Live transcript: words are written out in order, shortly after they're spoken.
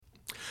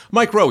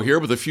Mike Rowe here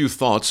with a few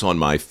thoughts on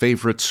my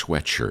favorite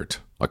sweatshirt.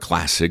 A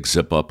classic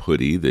zip-up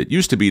hoodie that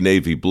used to be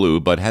navy blue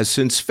but has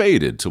since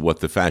faded to what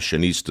the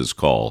fashionistas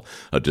call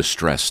a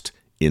distressed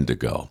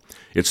indigo.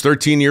 It's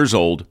 13 years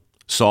old,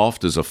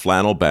 soft as a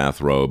flannel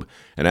bathrobe,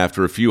 and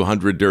after a few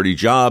hundred dirty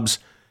jobs,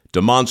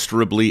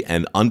 demonstrably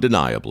and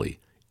undeniably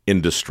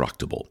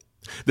indestructible.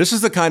 This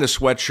is the kind of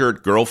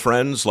sweatshirt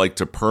girlfriends like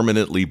to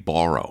permanently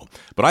borrow,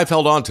 but I've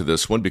held on to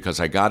this one because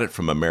I got it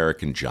from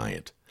American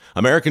Giant.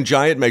 American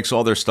Giant makes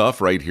all their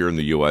stuff right here in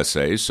the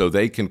USA so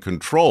they can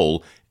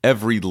control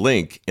every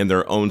link in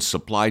their own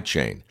supply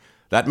chain.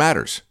 That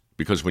matters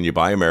because when you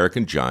buy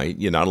American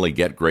Giant, you not only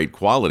get great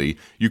quality,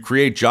 you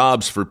create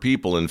jobs for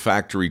people in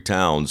factory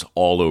towns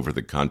all over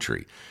the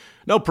country.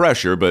 No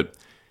pressure, but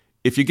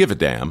if you give a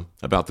damn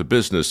about the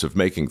business of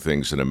making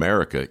things in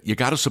America, you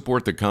got to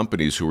support the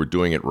companies who are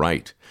doing it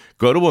right.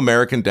 Go to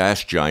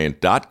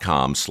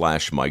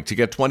american-giant.com/Mike to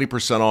get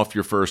 20% off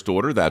your first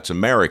order. That's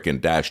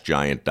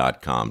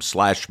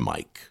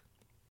american-giant.com/Mike.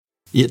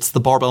 It's the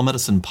Barbell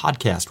Medicine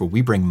Podcast, where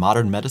we bring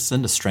modern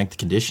medicine to strength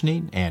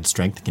conditioning and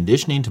strength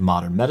conditioning to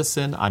modern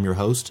medicine. I'm your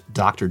host,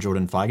 Dr.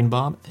 Jordan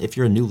Feigenbaum. If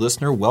you're a new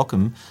listener,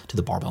 welcome to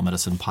the Barbell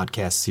Medicine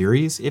Podcast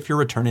series. If you're a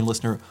returning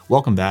listener,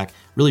 welcome back.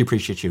 Really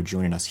appreciate you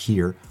joining us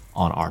here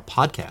on our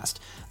podcast.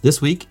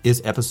 This week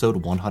is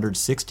episode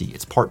 160.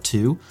 It's part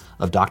 2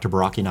 of Dr.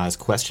 Baraki and I's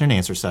question and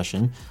answer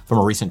session from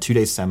a recent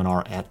 2-day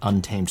seminar at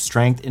Untamed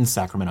Strength in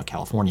Sacramento,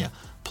 California,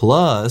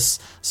 plus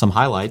some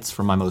highlights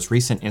from my most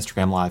recent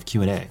Instagram Live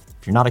Q&A.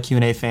 If you're not a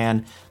Q&A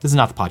fan, this is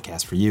not the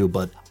podcast for you,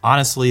 but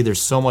honestly,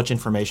 there's so much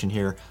information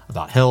here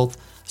about health,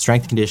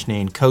 strength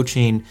conditioning,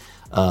 coaching,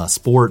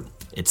 sport,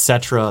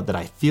 etc., that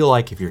I feel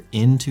like if you're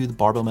into the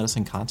barbell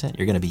medicine content,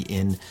 you're going to be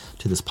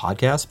into this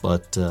podcast,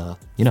 but,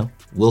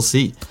 we'll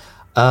see.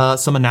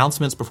 Some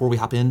announcements before we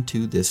hop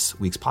into this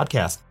week's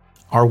podcast.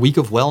 Our week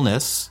of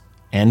wellness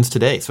ends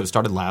today. So it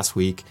started last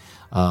week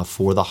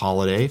for the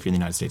holiday. If you're in the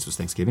United States, it was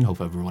Thanksgiving.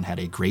 Hope everyone had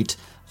a great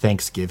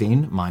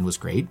Thanksgiving. Mine was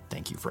great.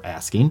 Thank you for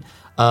asking.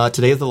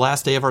 Today is the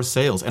last day of our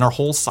sales, and our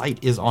whole site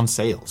is on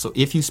sale. So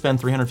if you spend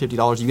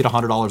 $350, you get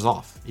 $100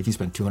 off. If you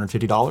spend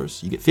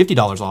 $250, you get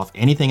 $50 off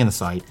anything in the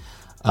site.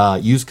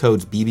 Use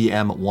codes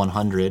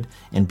BBM100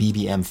 and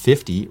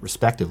BBM50,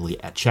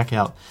 respectively, at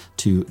checkout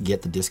to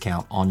get the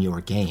discount on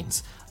your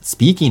gains.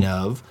 Speaking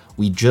of,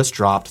 we just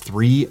dropped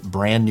 3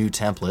 brand new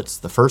templates.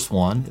 The first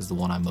one is the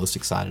one I'm most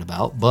excited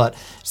about, but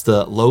it's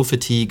the low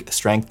fatigue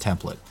strength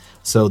template.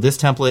 So this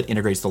template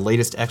integrates the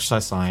latest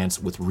exercise science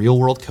with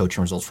real-world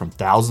coaching results from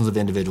thousands of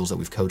individuals that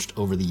we've coached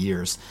over the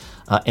years,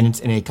 and it's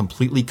in a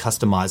completely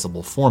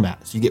customizable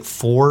format. So you get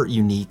 4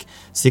 unique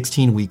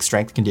 16-week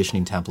strength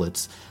conditioning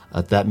templates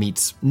that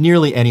meets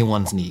nearly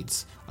anyone's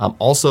needs.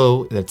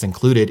 Also, that's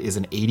included is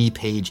an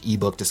 80-page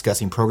ebook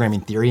discussing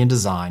programming theory and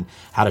design,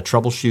 how to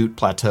troubleshoot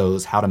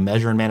plateaus, how to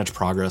measure and manage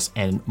progress,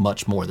 and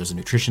much more. There's a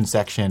nutrition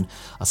section,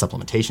 a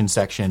supplementation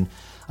section.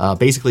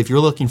 Basically, if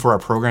you're looking for our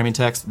programming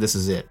text, this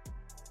is it.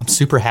 I'm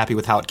super happy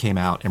with how it came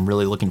out and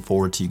really looking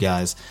forward to you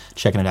guys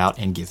checking it out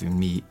and giving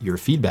me your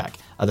feedback.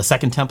 The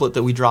second template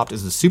that we dropped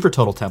is the Super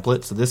Total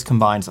template. So this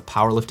combines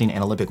powerlifting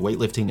and Olympic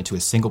weightlifting into a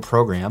single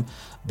program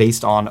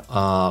based on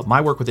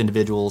my work with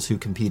individuals who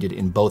competed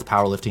in both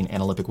powerlifting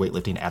and Olympic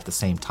weightlifting at the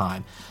same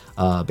time.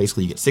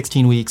 Basically, you get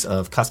 16 weeks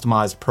of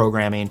customized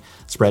programming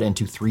spread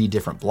into 3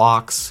 different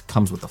blocks,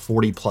 comes with a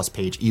 40-plus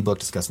page ebook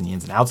discussing the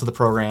ins and outs of the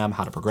program,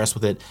 how to progress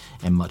with it,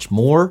 and much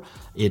more.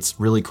 It's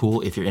really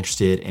cool if you're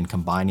interested in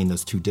combining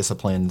those 2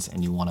 disciplines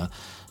and you want to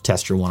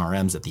test your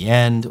 1RMs at the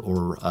end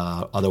or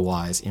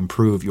otherwise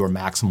improve your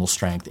maximal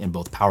strength in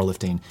both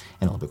powerlifting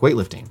and Olympic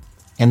weightlifting.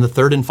 And the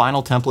third and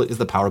final template is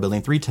the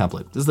Powerbuilding 3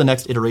 template. This is the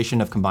next iteration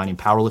of combining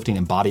powerlifting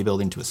and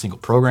bodybuilding to a single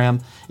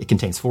program. It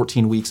contains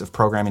 14 weeks of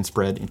programming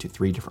spread into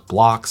 3 different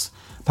blocks.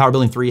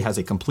 Powerbuilding 3 has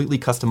a completely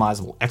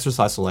customizable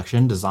exercise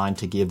selection designed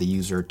to give the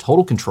user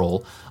total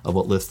control of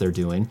what lifts they're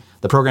doing.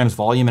 The program's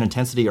volume and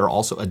intensity are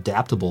also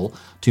adaptable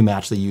to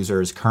match the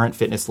user's current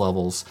fitness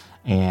levels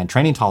and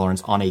training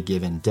tolerance on a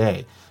given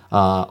day.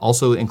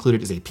 Also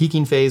included is a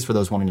peaking phase for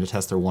those wanting to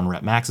test their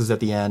 1-rep maxes at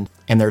the end.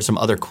 And there's some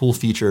other cool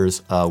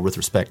features with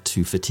respect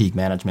to fatigue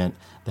management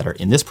that are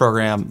in this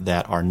program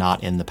that are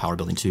not in the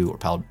Powerbuilding 2 or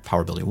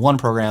Powerbuilding 1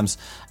 programs,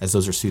 as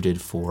those are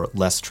suited for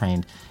less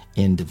trained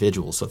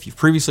individuals. So if you've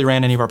previously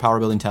ran any of our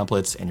Powerbuilding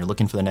templates and you're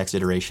looking for the next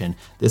iteration,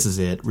 this is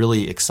it.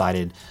 Really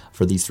excited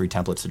for these 3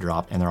 templates to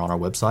drop, and they're on our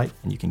website,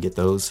 and you can get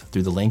those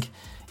through the link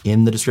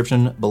in the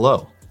description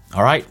below.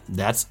 All right,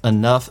 that's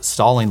enough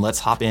stalling. Let's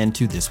hop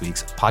into this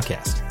week's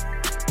podcast.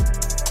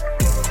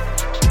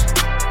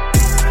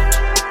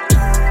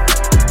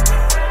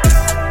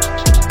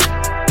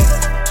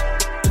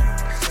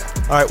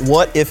 All right,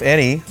 what, if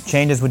any,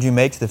 changes would you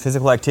make to the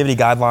physical activity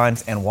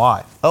guidelines and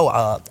why?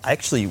 I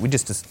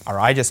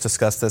just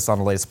discussed this on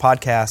the latest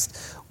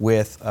podcast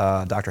with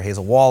Dr.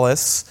 Hazel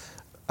Wallace,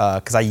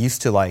 because I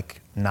used to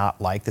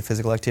not like the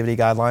physical activity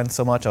guidelines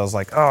so much. I was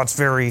like, it's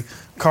very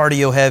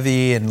cardio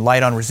heavy and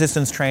light on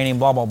resistance training,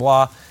 blah, blah,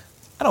 blah.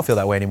 I don't feel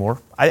that way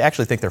anymore. I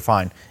actually think they're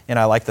fine. And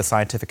I like the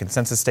scientific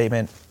consensus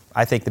statement.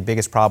 I think the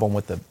biggest problem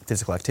with the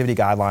physical activity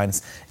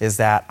guidelines is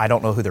that I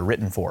don't know who they're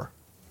written for.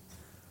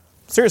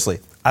 Seriously,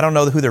 I don't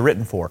know who they're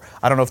written for.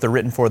 I don't know if they're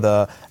written for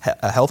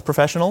a health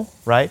professional,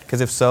 right? Because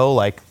if so,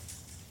 like,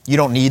 you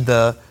don't need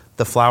the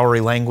flowery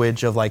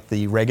language of like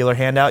the regular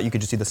handout. You could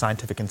just do the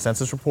scientific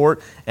consensus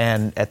report.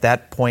 And at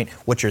that point,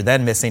 what you're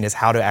then missing is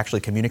how to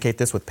actually communicate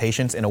this with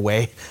patients in a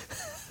way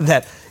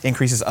that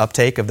increases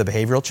uptake of the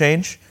behavioral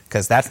change,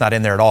 because that's not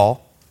in there at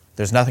all.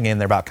 There's nothing in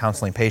there about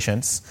counseling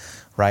patients,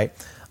 right?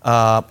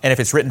 And if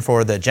it's written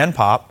for the Gen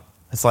Pop,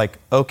 it's like,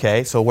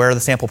 okay, so where are the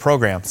sample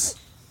programs?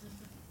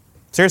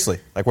 Seriously,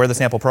 like, where are the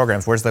sample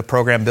programs? Where's the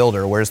program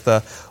builder? Where's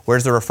the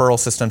referral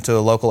system to a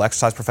local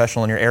exercise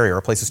professional in your area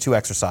or places to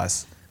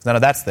exercise? None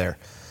of that's there.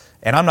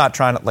 And I'm not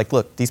trying to, like,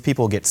 look, these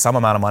people get some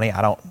amount of money.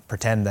 I don't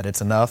pretend that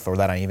it's enough or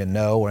that I even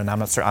know, and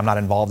I'm not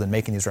involved in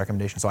making these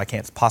recommendations, so I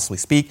can't possibly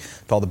speak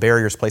to all the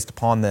barriers placed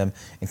upon them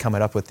in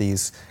coming up with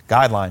these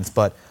guidelines.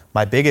 But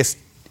my biggest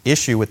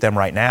issue with them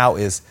right now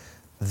is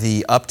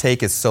the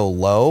uptake is so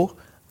low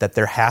that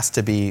there has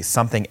to be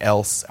something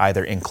else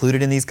either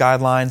included in these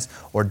guidelines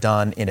or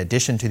done in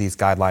addition to these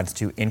guidelines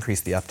to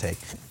increase the uptake.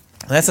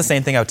 And that's the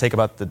same thing I would take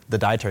about the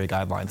dietary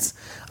guidelines.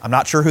 I'm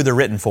not sure who they're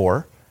written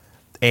for,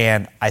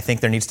 and I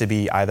think there needs to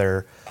be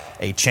either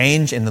a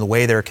change in the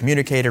way they're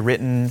communicated,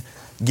 written,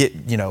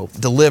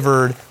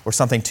 delivered, or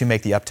something to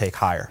make the uptake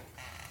higher.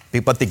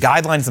 But the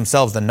guidelines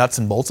themselves, the nuts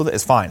and bolts of it,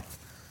 is fine.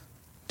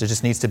 There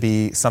just needs to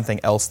be something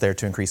else there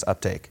to increase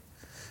uptake.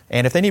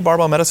 And if they need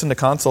barbell medicine to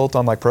consult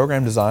on like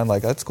program design,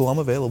 like, that's cool, I'm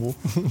available.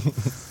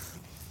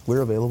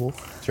 We're available.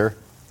 Sure.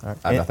 All right.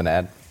 I have nothing to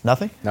add.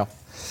 Nothing? No.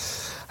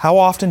 How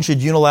often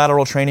should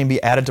unilateral training be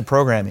added to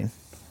programming?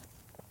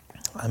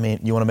 I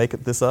mean, you want to make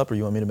this up or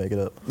you want me to make it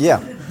up?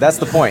 Yeah, that's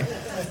the point.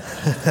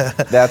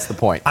 That's the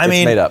point. I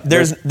mean, it's made up.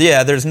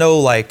 There's no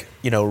like,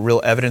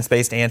 real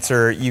evidence-based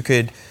answer. You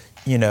could,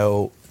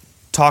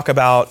 talk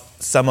about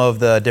some of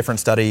the different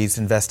studies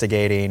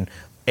investigating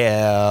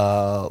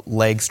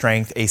leg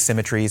strength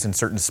asymmetries in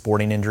certain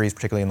sporting injuries,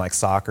 particularly in like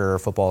soccer,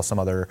 football, some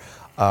other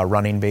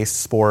running-based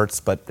sports,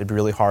 but it'd be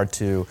really hard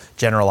to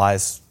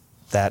generalize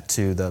that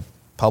to the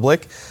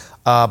public.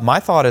 My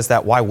thought is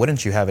that why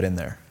wouldn't you have it in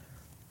there?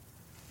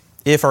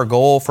 If our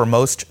goal for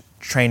most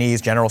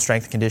trainees, general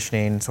strength and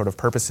conditioning sort of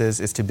purposes,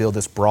 is to build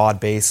this broad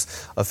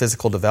base of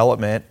physical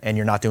development and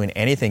you're not doing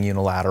anything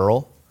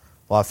unilateral,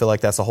 well, I feel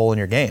like that's a hole in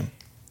your game.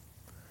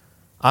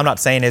 I'm not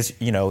saying if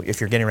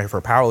you're getting ready for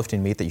a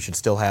powerlifting meet that you should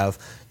still have,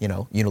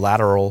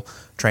 unilateral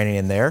training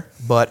in there,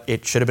 but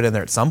it should have been in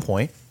there at some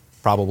point,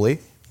 probably,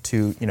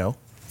 to,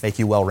 make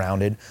you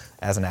well-rounded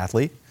as an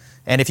athlete.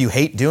 And if you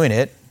hate doing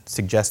it,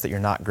 suggests that you're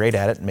not great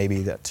at it,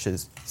 maybe that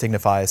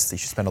signifies that you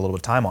should spend a little bit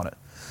of time on it.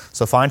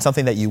 So find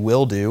something that you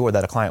will do or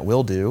that a client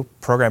will do,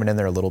 program it in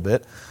there a little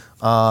bit.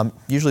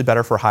 Usually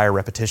better for higher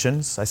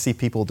repetitions. I see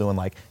people doing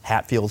like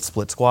Hatfield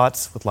split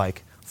squats with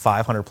like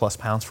 500 plus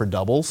pounds for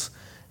doubles,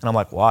 and I'm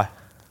like, why?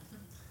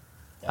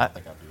 I don't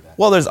think I'll do that.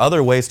 Well, there's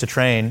other ways to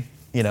train,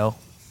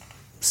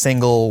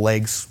 single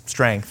leg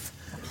strength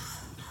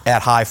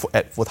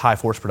with high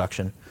force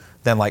production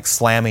than like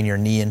slamming your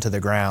knee into the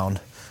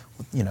ground,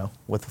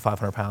 with the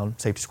 500-pound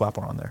safety squat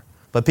bar on there.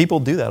 But people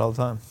do that all the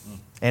time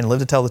and live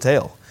to tell the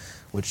tale,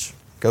 which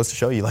goes to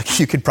show you like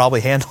you could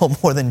probably handle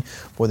more than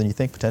you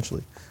think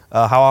potentially.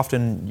 How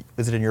often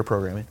is it in your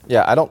programming?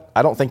 Yeah, I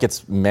don't think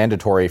it's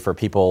mandatory for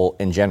people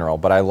in general,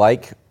 but I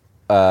like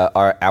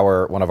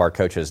one of our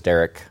coaches,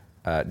 Derek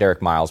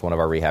Miles, one of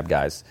our rehab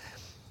guys.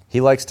 He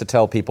likes to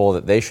tell people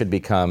that they should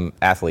become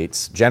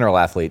athletes, general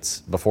athletes,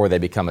 before they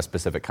become a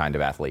specific kind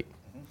of athlete.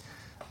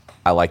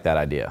 I like that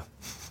idea,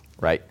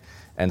 right?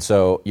 And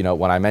so,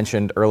 when I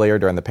mentioned earlier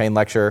during the pain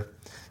lecture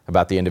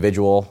about the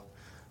individual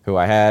who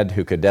I had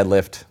who could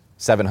deadlift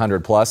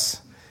 700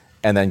 plus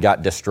and then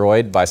got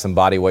destroyed by some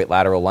body weight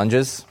lateral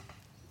lunges,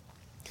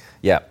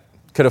 yeah,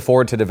 could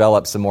afford to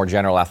develop some more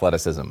general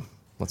athleticism.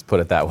 Let's put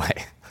it that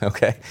way,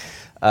 okay?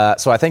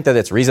 So I think that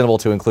it's reasonable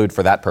to include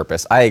for that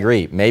purpose. I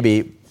agree.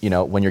 Maybe,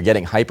 when you're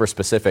getting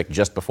hyper-specific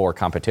just before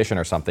competition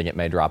or something, it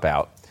may drop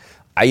out.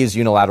 I use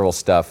unilateral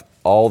stuff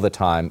all the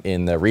time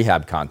in the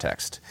rehab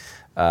context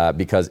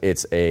because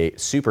it's a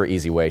super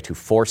easy way to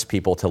force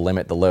people to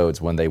limit the loads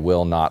when they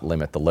will not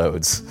limit the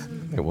loads.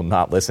 They will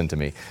not listen to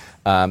me.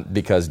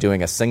 Because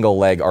doing a single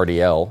leg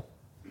RDL,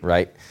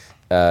 right,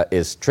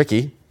 is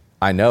tricky.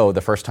 I know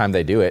the first time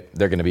they do it,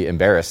 they're going to be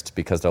embarrassed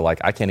because they're like,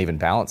 I can't even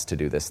balance to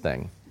do this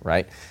thing,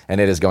 right?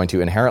 And it is going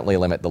to inherently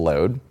limit the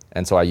load.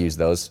 And so I use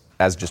those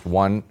as just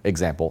one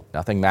example.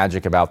 Nothing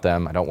magic about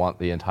them. I don't want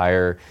the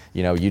entire,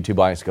 YouTube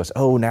audience to go,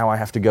 oh, now I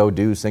have to go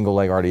do single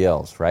leg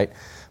RDLs, right?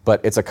 But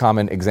it's a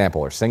common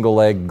example, or single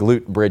leg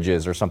glute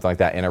bridges or something like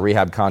that in a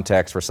rehab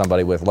context for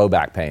somebody with low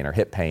back pain or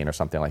hip pain or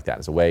something like that.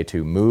 It's a way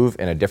to move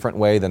in a different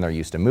way than they're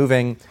used to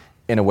moving,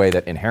 in a way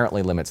that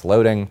inherently limits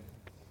loading.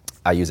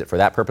 I use it for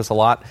that purpose a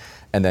lot.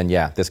 And then,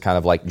 this kind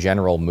of like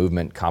general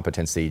movement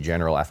competency,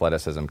 general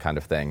athleticism kind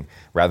of thing,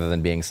 rather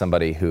than being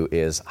somebody who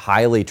is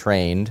highly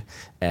trained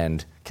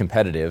and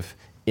competitive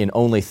in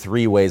only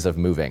 3 ways of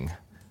moving.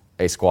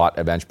 a squat,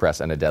 a bench press,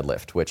 and a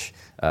deadlift, which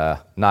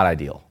not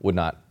ideal. Would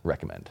not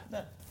recommend.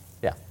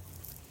 Yeah.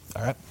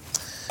 All right.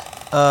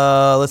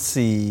 Let's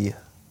see.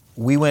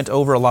 We went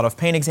over a lot of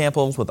pain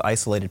examples with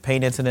isolated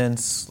pain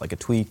incidents, like a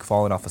tweak,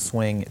 falling off a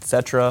swing,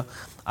 etc.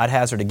 I'd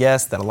hazard a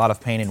guess that a lot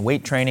of pain in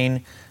weight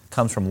training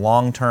comes from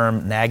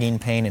long-term nagging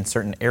pain in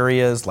certain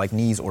areas like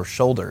knees or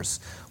shoulders.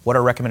 What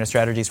are recommended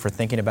strategies for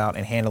thinking about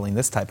and handling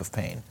this type of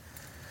pain?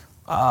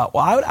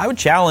 Well, I would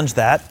challenge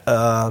that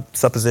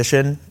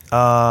supposition.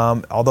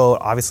 Although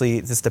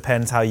obviously this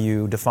depends how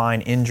you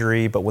define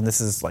injury, but when this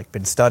has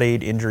been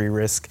studied, injury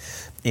risk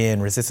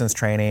in resistance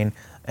training,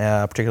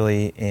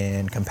 particularly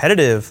in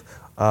competitive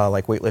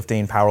like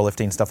weightlifting,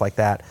 powerlifting, stuff like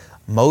that,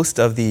 most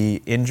of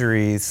the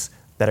injuries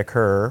that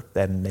occur,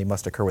 and they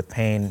must occur with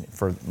pain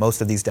for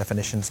most of these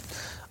definitions,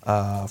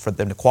 for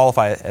them to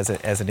qualify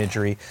as an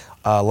injury,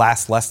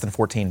 last less than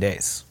 14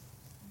 days.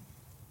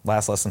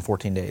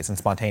 And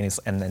spontaneous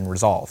and then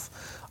resolve.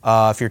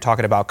 If you're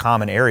talking about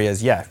common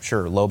areas, yeah,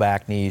 sure, low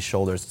back, knees,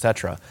 shoulders,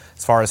 etc.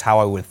 As far as how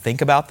I would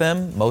think about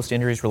them, most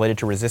injuries related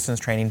to resistance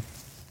training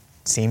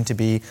seem to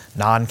be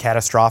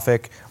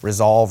non-catastrophic,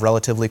 resolve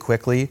relatively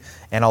quickly,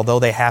 and although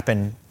they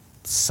happen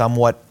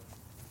somewhat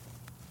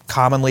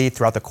commonly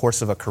throughout the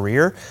course of a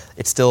career,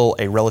 it's still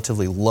a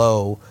relatively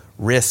low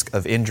risk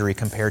of injury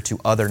compared to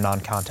other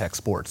non-contact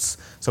sports.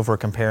 So if we're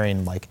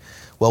comparing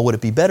would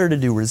it be better to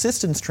do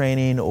resistance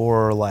training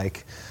or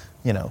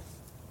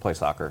Play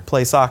soccer.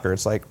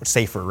 It's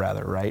safer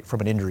rather, right?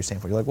 From an injury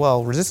standpoint. You're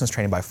well, resistance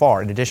training by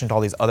far, in addition to all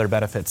these other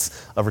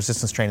benefits of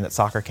resistance training that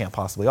soccer can't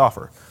possibly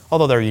offer.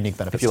 Although there are unique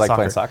benefits to to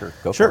soccer. If you like playing soccer,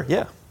 go for it. Sure,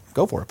 yeah,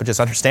 go for it. But just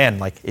understand,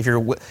 if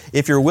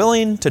you're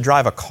willing to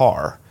drive a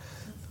car,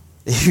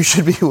 you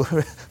should be,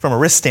 from a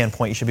risk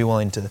standpoint, you should be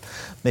willing to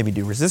maybe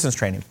do resistance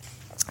training.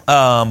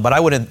 But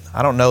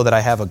I don't know that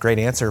I have a great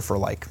answer for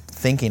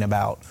thinking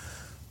about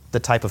the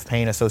type of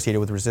pain associated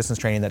with resistance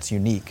training that's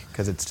unique,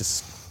 because it's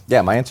just...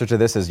 Yeah, my answer to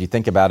this is you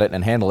think about it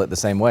and handle it the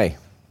same way.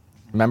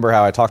 Remember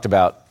how I talked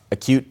about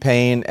acute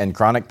pain and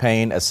chronic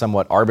pain as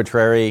somewhat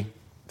arbitrary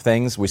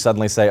things? We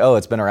suddenly say, oh,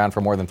 it's been around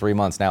for more than 3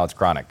 months, now it's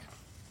chronic,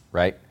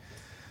 right?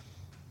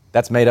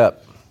 That's made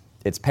up.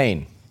 It's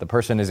pain. The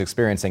person is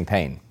experiencing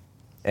pain.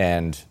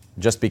 And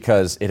just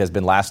because it has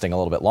been lasting a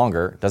little bit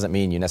longer doesn't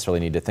mean you necessarily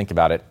need to think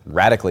about it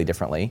radically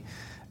differently,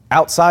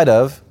 outside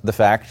of the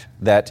fact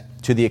that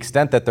to the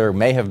extent that there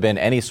may have been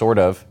any sort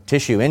of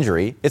tissue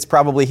injury, it's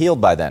probably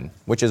healed by then,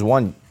 which is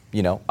one,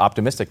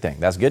 optimistic thing.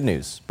 That's good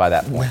news by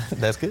that point.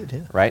 That's good,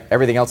 yeah. Right?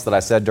 Everything else that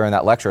I said during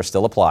that lecture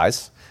still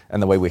applies,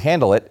 and the way we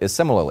handle it is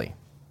similarly.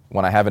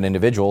 When I have an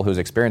individual who's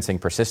experiencing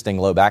persisting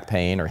low back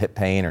pain or hip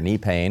pain or knee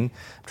pain,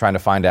 I'm trying to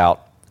find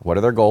out what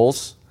are their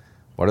goals,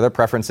 what are their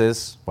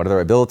preferences, what are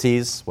their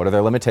abilities, what are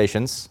their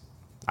limitations,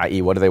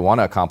 i.e. what do they want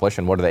to accomplish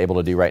and what are they able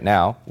to do right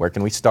now? Where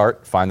can we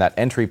start? Find that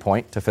entry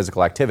point to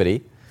physical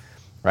activity,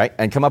 right?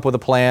 And come up with a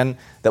plan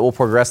that will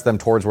progress them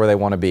towards where they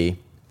want to be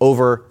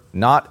over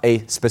not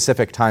a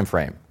specific time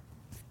frame.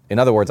 In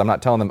other words, I'm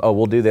not telling them, oh,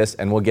 we'll do this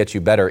and we'll get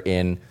you better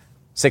in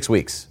 6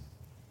 weeks.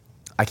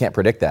 I can't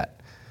predict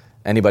that.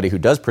 Anybody who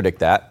does predict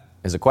that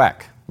is a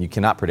quack. You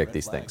cannot predict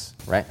these things,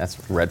 right?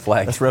 That's red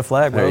flag. That's red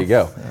flag, bro. There you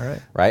go. All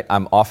right. Right?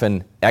 I'm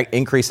often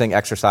increasing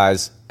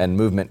exercise and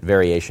movement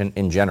variation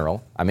in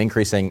general. I'm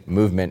increasing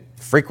movement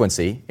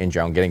frequency in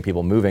general, getting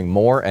people moving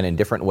more and in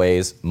different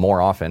ways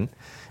more often.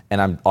 And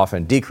I'm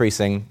often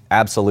decreasing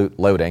absolute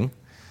loading,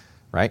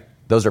 right?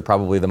 Those are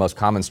probably the most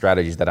common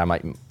strategies that I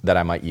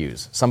might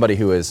use. Somebody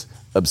who is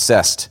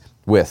obsessed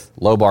with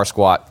low bar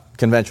squat,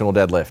 conventional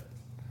deadlift,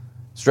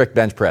 strict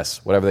bench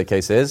press, whatever the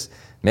case is,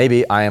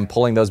 maybe I am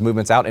pulling those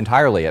movements out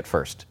entirely at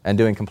first and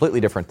doing completely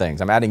different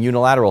things. I'm adding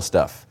unilateral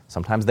stuff.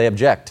 Sometimes they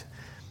object.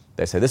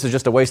 They say, this is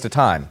just a waste of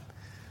time.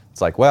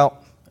 It's well,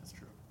 that's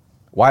true.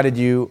 Why did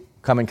you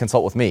come and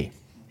consult with me?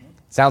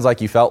 Sounds like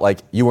you felt like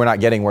you were not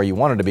getting where you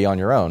wanted to be on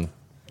your own.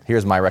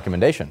 Here's my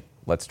recommendation.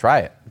 Let's try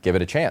it. Give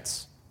it a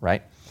chance,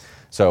 right?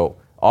 So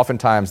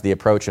oftentimes the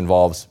approach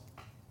involves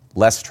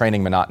less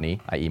training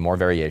monotony, i.e. more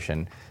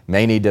variation,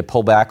 may need to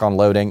pull back on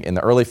loading in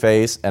the early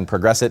phase and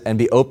progress it and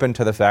be open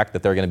to the fact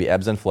that there are going to be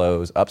ebbs and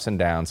flows, ups and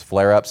downs,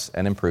 flare-ups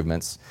and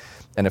improvements.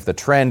 And if the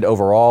trend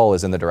overall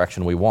is in the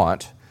direction we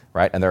want,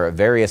 right, and there are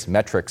various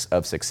metrics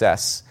of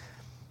success,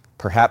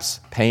 perhaps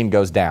pain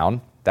goes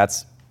down.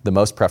 That's the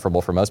most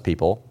preferable for most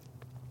people.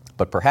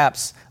 But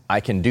perhaps I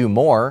can do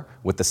more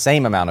with the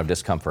same amount of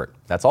discomfort.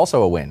 That's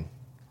also a win,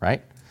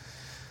 right?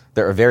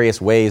 There are various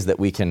ways that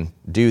we can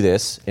do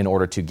this in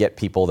order to get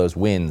people those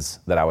wins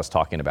that I was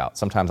talking about.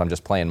 Sometimes I'm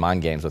just playing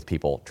mind games with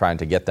people, trying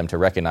to get them to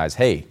recognize,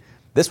 hey,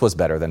 this was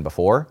better than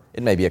before.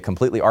 It may be a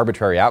completely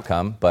arbitrary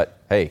outcome, but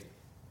hey,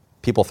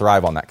 people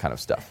thrive on that kind of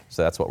stuff.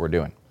 So that's what we're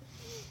doing.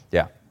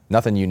 Yeah,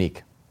 nothing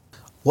unique.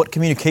 What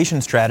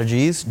communication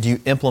strategies do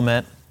you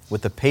implement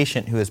with the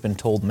patient who has been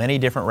told many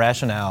different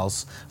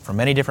rationales from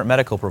many different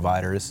medical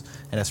providers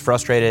and is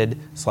frustrated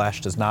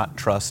 / does not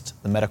trust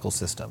the medical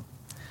system?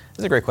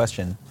 That's a great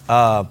question.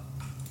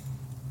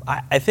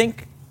 I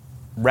think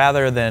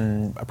rather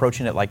than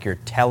approaching it like you're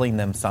telling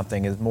them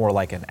something is more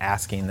like an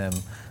asking them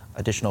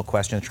additional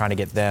questions, trying to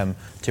get them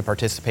to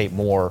participate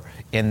more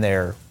in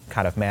their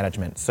kind of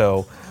management.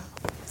 So,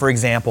 for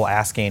example,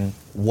 asking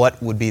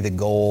what would be the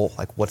goal,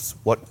 like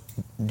what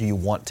do you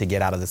want to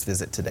get out of this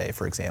visit today,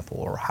 for example,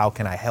 or how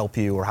can I help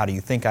you, or how do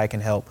you think I can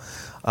help?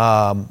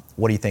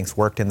 What do you think's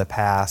worked in the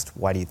past?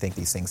 Why do you think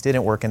these things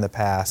didn't work in the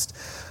past?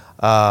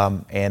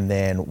 And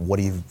then what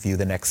do you view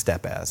the next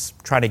step as?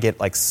 Trying to get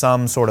like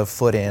some sort of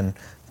foot in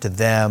to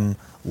them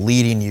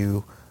leading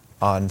you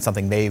on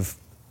something they've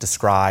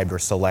described or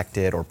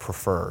selected or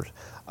preferred.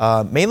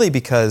 Mainly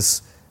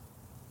because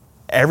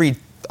every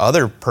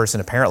other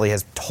person apparently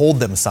has told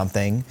them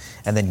something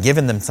and then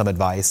given them some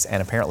advice,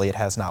 and apparently it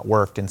has not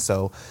worked. And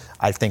so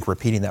I think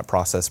repeating that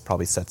process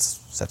probably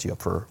sets you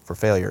up for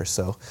failure.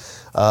 So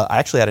I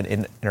actually had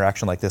an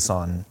interaction like this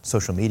on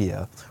social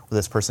media where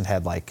this person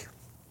had like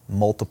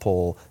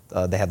multiple,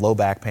 they had low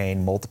back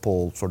pain,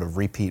 multiple sort of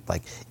repeat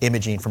like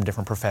imaging from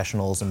different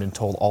professionals, and been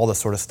told all this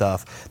sort of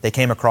stuff. They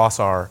came across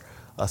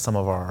some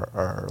of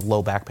our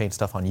low back pain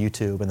stuff on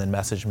YouTube and then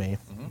messaged me.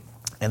 Mm-hmm.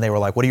 And they were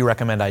like, what do you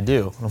recommend I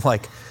do? And I'm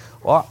like,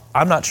 well,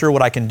 I'm not sure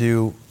what I can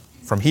do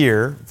from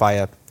here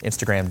via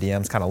Instagram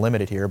DMs, kind of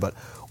limited here, but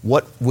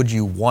what would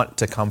you want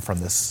to come from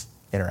this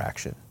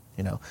interaction?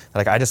 You know,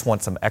 like I just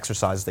want some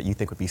exercises that you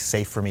think would be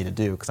safe for me to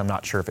do, because I'm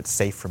not sure if it's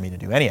safe for me to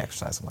do any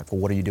exercise. I'm like,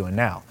 well, what are you doing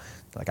now?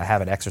 Like, I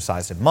haven't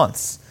exercised in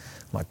months.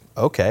 I'm like,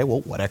 okay,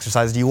 well, what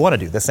exercise do you want to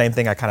do? The same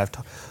thing I kind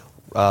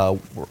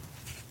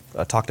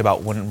of talked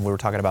about when we were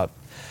talking about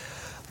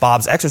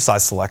Bob's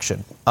exercise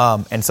selection.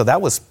 And so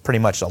that was pretty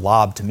much a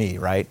lob to me,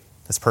 right?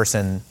 This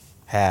person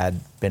had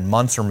been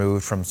months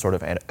removed from sort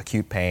of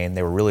acute pain.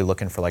 They were really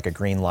looking for like a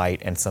green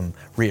light and some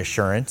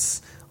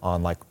reassurance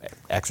on like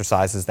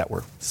exercises that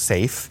were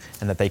safe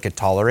and that they could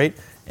tolerate.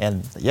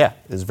 And yeah,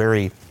 it was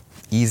very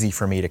easy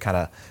for me to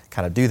kind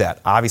of do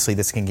that. Obviously,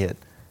 this can get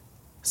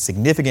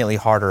significantly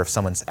harder if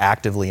someone's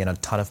actively in a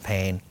ton of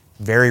pain,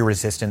 very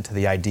resistant to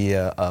the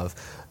idea of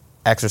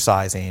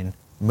exercising,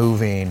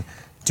 moving,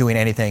 doing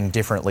anything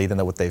differently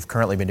than what they've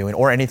currently been doing,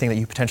 or anything that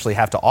you potentially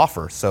have to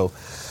offer. So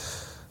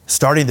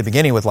starting at the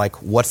beginning with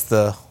like, what's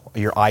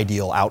your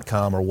ideal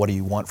outcome, or what do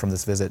you want from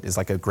this visit, is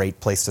like a great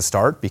place to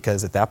start,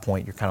 because at that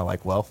point you're kind of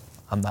like, well,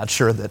 I'm not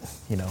sure that,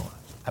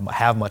 I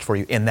have much for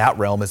you in that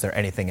realm. Is there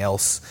anything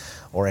else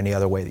or any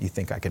other way that you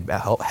think I could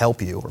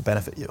help you or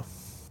benefit you?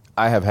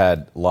 I have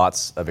had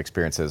lots of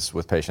experiences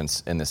with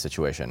patients in this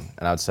situation,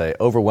 and I would say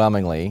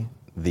overwhelmingly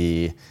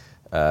the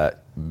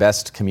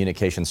best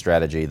communication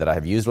strategy that I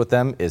have used with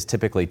them is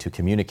typically to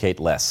communicate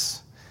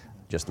less.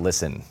 Just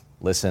listen.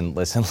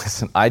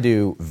 I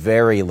do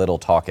very little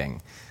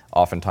talking,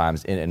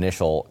 oftentimes in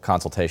initial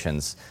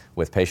consultations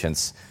with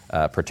patients,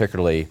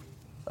 particularly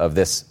of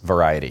this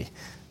variety.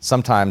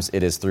 Sometimes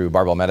it is through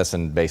barbell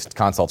medicine-based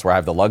consults where I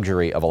have the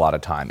luxury of a lot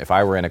of time. If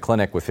I were in a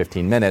clinic with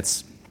 15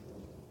 minutes,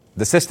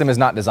 the system is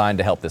not designed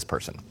to help this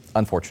person,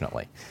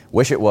 unfortunately.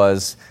 Wish it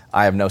was.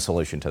 I have no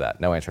solution to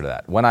that, no answer to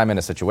that. When I'm in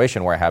a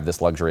situation where I have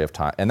this luxury of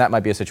time, and that might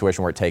be a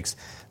situation where it takes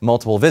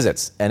multiple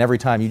visits, and every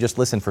time you just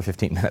listen for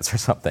 15 minutes or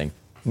something,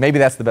 maybe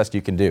that's the best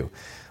you can do.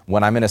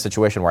 When I'm in a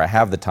situation where I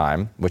have the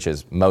time, which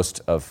is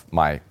most of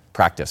my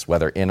practice,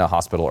 whether in a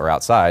hospital or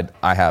outside,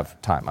 I have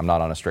time. I'm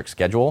not on a strict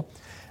schedule.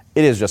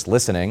 It is just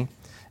listening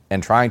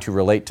and trying to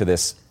relate to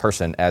this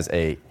person as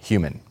a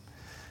human,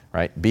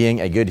 right? Being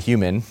a good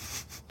human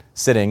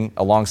sitting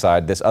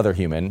alongside this other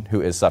human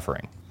who is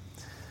suffering,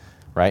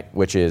 right?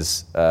 Which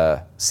is,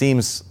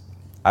 seems,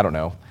 I don't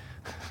know,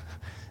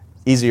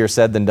 easier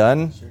said than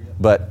done, sure, yeah.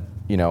 But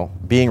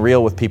being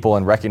real with people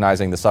and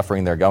recognizing the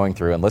suffering they're going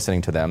through and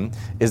listening to them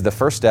is the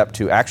first step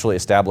to actually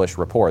establish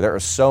rapport. There are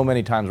so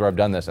many times where I've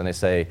done this and they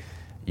say,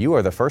 you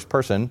are the first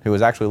person who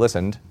has actually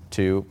listened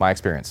to my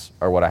experience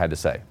or what I had to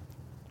say.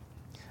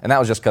 And that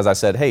was just because I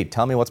said, hey,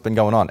 tell me what's been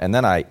going on. And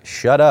then I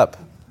shut up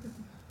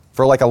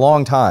for like a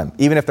long time.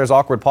 Even if there's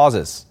awkward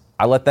pauses,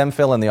 I let them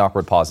fill in the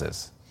awkward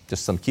pauses.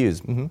 Just some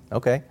cues.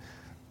 Okay,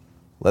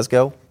 let's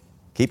go.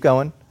 Keep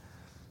going,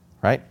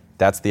 right?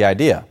 That's the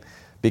idea.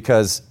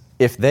 Because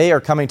if they are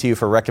coming to you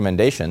for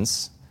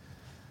recommendations,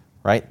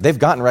 right, they've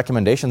gotten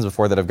recommendations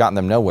before that have gotten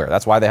them nowhere.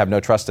 That's why they have no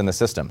trust in the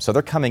system. So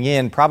they're coming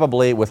in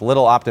probably with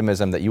little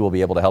optimism that you will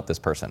be able to help this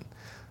person.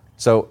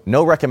 So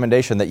no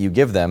recommendation that you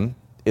give them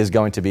is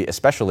going to be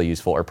especially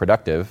useful or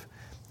productive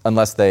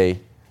unless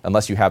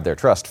you have their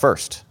trust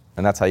first.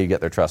 And that's how you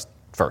get their trust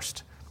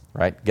first,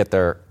 right? Get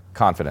their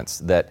confidence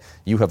that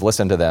you have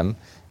listened to them,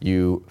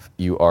 you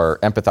are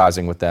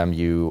empathizing with them,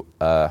 you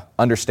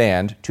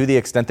understand to the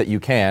extent that you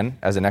can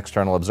as an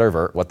external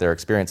observer what their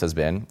experience has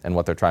been and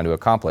what they're trying to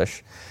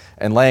accomplish,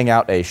 and laying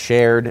out a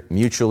shared,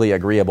 mutually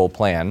agreeable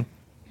plan,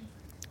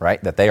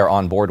 right, that they are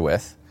on board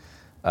with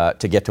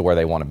to get to where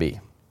they want to be.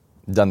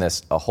 Done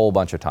this a whole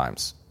bunch of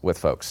times with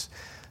folks.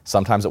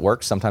 Sometimes it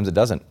works, sometimes it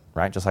doesn't,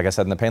 right? Just like I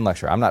said in the pain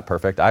lecture, I'm not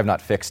perfect. I've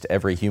not fixed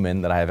every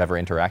human that I have ever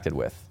interacted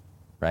with,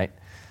 right?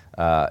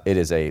 It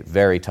is a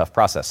very tough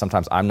process.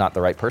 Sometimes I'm not the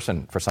right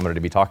person for somebody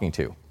to be talking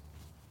to.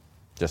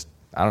 Just,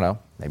 I don't know,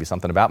 maybe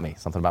something about me,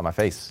 something about my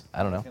face.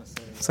 I don't know.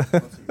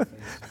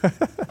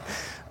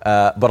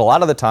 But a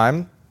lot of the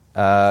time,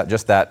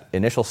 just that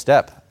initial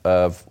step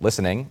of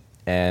listening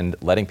and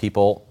letting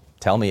people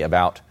tell me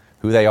about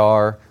who they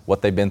are,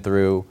 what they've been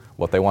through,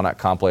 what they want to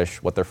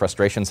accomplish, what their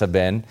frustrations have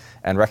been,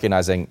 and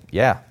recognizing,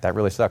 yeah, that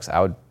really sucks. I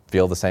would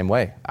feel the same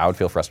way. I would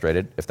feel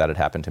frustrated if that had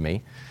happened to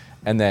me.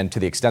 And then to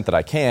the extent that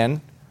I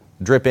can,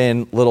 drip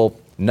in little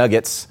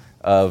nuggets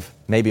of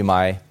maybe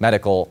my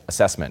medical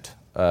assessment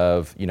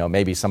of,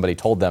 maybe somebody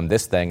told them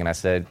this thing and I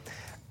said,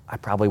 I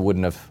probably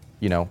wouldn't have,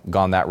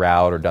 gone that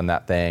route or done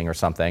that thing or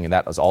something. And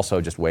that was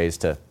also just ways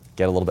to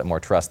get a little bit more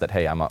trust that,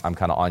 hey, I'm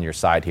kind of on your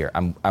side here.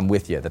 I'm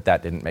with you,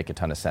 that didn't make a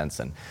ton of sense.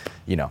 And,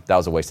 that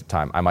was a waste of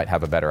time. I might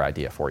have a better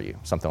idea for you,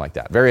 something like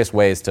that. Various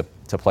ways to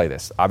play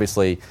this.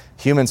 Obviously,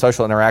 human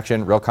social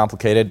interaction, real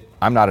complicated.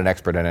 I'm not an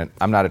expert in it.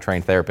 I'm not a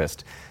trained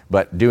therapist.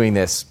 But doing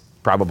this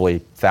probably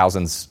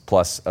thousands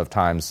plus of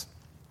times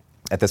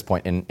at this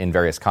point in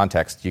various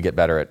contexts, you get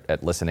better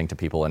at listening to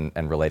people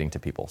and relating to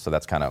people. So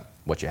that's kind of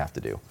what you have to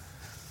do.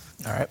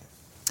 All right.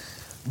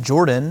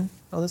 Jordan,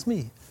 that's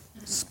me,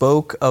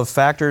 spoke of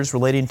factors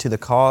relating to the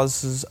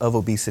causes of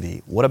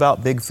obesity. What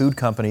about big food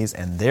companies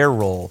and their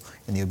role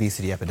in the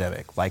obesity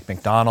epidemic, like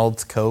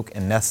McDonald's, Coke,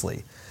 and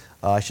Nestle?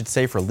 I should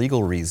say for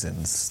legal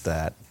reasons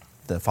that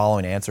the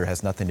following answer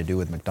has nothing to do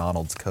with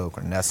McDonald's, Coke,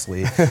 or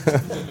Nestle,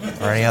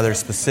 or any other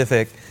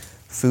specific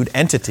food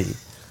entity.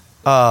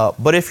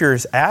 But if you're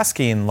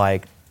asking, are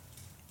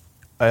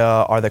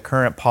the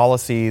current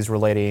policies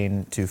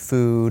relating to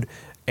food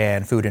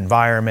and food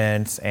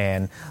environments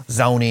and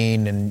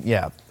zoning and,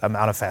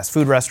 amount of fast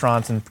food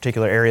restaurants in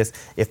particular areas,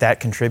 if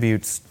that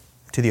contributes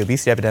to the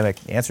obesity epidemic,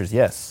 the answer is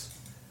yes.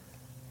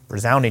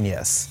 Resounding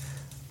yes.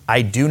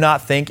 I do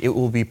not think it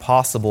will be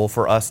possible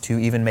for us to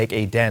even make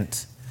a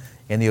dent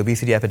in the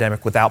obesity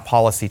epidemic without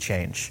policy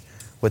change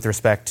with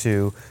respect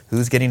to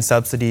who's getting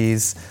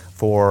subsidies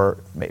for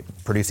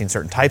producing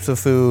certain types of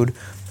food,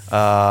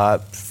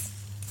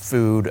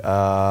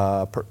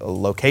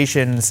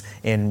 locations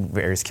in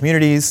various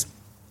communities.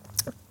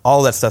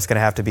 All that stuff's going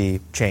to have to be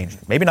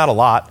changed. Maybe not a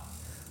lot,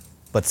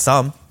 but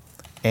some.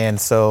 And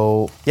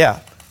so,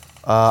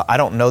 I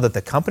don't know that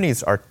the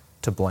companies are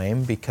to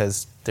blame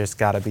because there's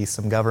got to be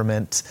some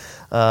government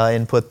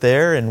input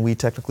there, and we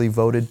technically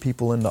voted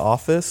people into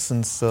office.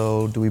 And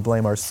so do we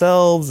blame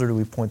ourselves or do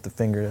we point the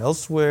finger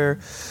elsewhere?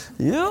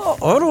 Yeah,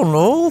 I don't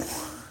know.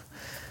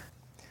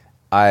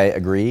 I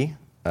agree.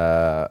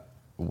 I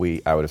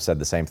would have said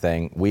the same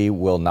thing. We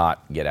will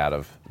not get out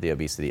of the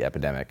obesity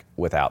epidemic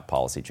without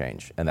policy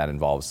change, and that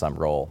involves some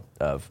role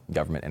of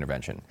government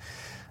intervention.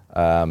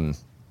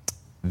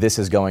 This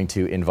is going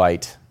to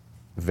invite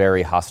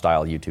very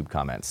hostile YouTube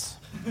comments.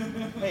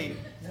 Hey,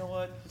 you know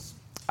what?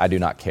 I do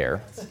not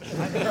care.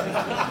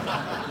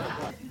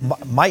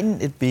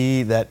 Mightn't it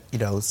be that,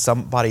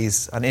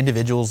 an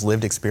individual's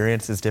lived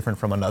experience is different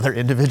from another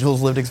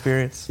individual's lived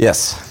experience?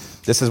 Yes.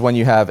 This is when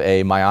you have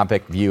a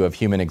myopic view of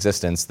human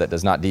existence that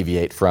does not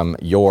deviate from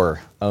your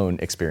own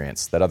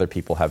experience, that other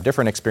people have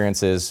different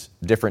experiences,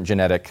 different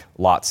genetic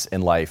lots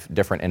in life,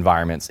 different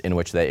environments in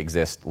which they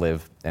exist,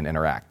 live, and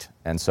interact.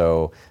 And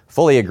so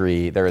fully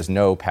agree, there is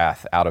no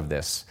path out of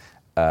this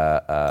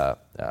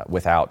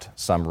without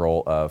some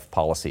role of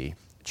policy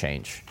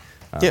change.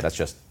 That's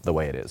just the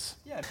way it is.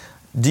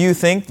 Do you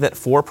think that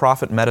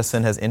for-profit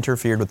medicine has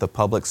interfered with the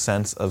public's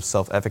sense of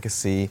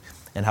self-efficacy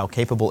and how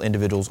capable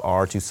individuals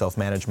are to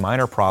self-manage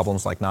minor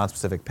problems like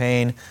nonspecific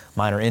pain,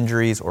 minor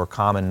injuries, or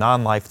common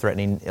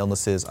non-life-threatening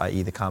illnesses,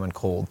 i.e. the common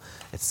cold,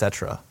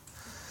 etc.?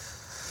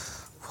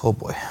 Oh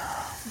boy.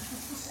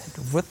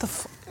 What the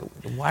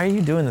why are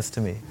you doing this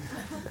to me?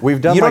 We've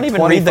done you don't even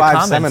 25 read the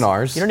comments.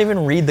 seminars. You don't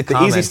even read the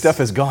comments. The easy stuff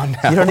is gone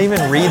now. You don't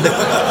even read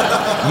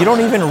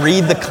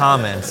the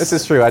comments. This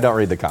is true. I don't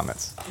read the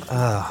comments.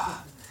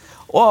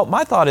 Well,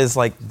 my thought is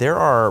there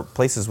are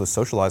places with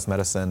socialized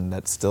medicine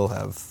that still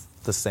have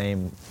the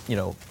same,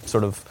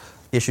 sort of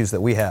issues that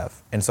we have.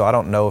 And so I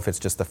don't know if it's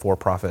just the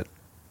for-profit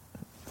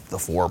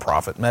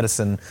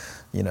medicine,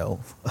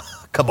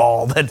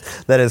 cabal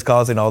that is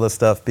causing all this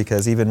stuff,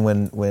 because even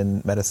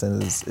when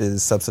medicine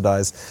is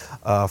subsidized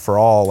for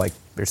all,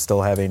 they're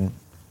still having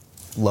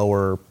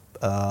lower,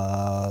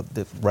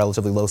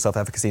 relatively low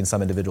self-efficacy in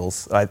some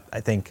individuals. I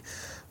think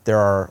there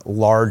are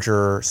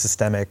larger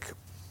systemic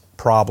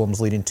problems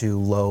leading to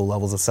low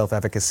levels of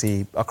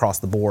self-efficacy across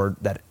the board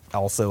that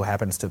also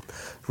happens to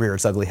rear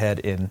its ugly head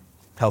in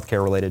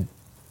healthcare-related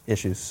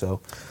issues. So,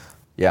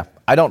 yeah,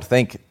 I don't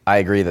think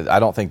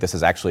this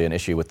is actually an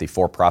issue with the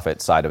for-profit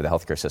side of the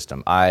healthcare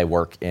system. I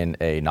work in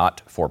a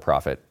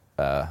not-for-profit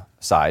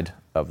side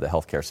of the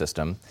healthcare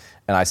system,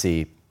 and I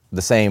see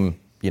the same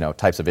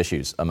types of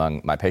issues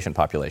among my patient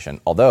population,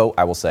 although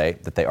I will say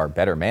that they are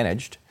better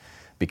managed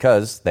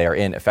because they are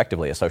in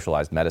effectively a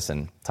socialized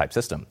medicine type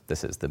system.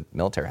 This is the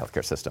military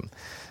healthcare system.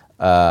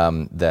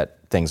 That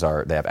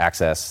they have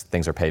access,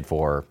 things are paid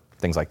for,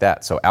 things like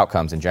that. So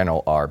outcomes in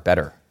general are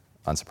better,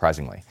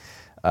 unsurprisingly.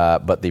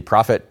 But the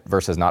profit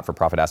versus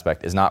not-for-profit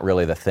aspect is not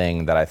really the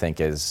thing that I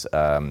think is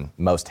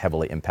most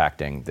heavily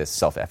impacting this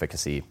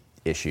self-efficacy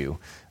issue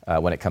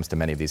when it comes to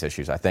many of these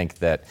issues. I think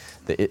that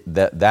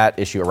that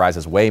issue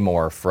arises way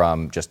more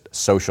from just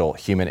social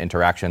human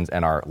interactions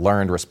and our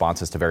learned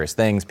responses to various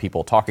things,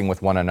 people talking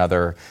with one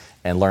another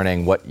and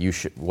learning what you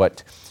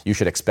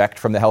should expect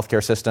from the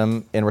healthcare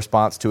system in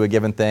response to a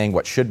given thing,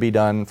 what should be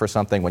done for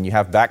something. When you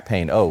have back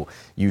pain,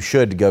 you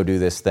should go do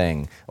this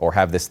thing or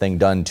have this thing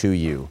done to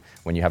you.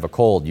 When you have a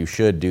cold, you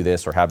should do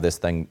this or have this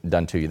thing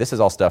done to you. This is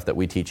all stuff that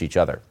we teach each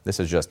other. This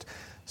is just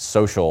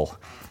social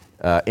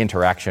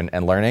interaction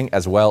and learning,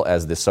 as well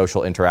as the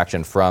social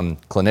interaction from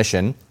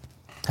clinician,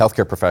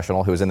 healthcare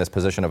professional who is in this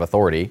position of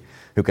authority,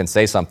 who can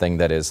say something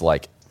that is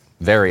like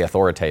very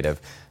authoritative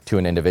to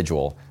an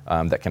individual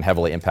that can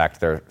heavily impact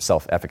their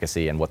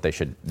self-efficacy and what they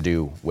should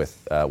do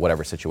with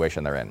whatever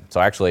situation they're in. So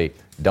I actually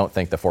don't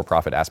think the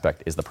for-profit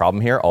aspect is the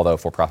problem here, although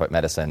for-profit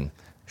medicine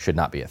should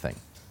not be a thing.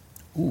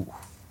 Ooh,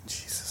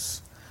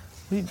 Jesus.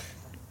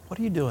 What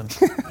are you doing?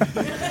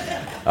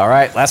 All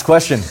right, last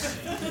question.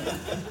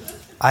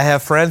 I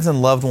have friends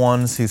and loved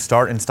ones who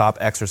start and stop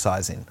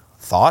exercising.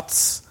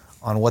 Thoughts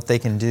on what they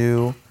can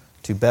do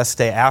to best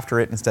stay after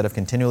it instead of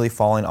continually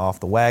falling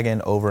off the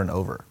wagon over and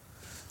over?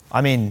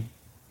 I mean,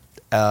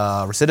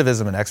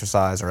 recidivism in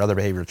exercise or other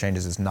behavioral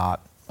changes is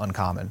not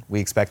uncommon. We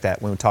expect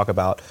that when we talk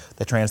about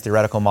the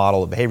trans-theoretical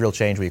model of behavioral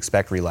change, we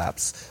expect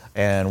relapse.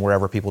 And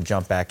wherever people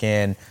jump back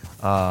in,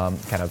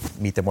 kind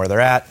of meet them where they're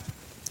at,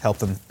 help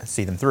them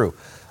see them through.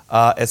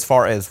 As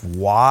far as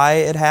why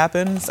it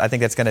happens, I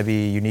think that's going to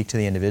be unique to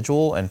the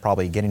individual and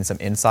probably getting some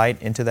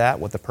insight into that,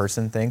 what the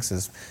person thinks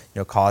is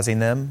causing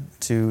them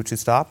to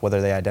stop,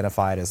 whether they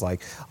identify it as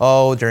like,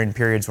 during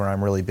periods when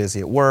I'm really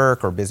busy at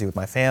work or busy with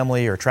my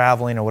family or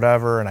traveling or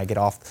whatever, and I get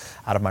out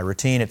of my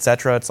routine,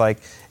 etc. It's like,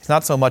 it's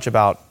not so much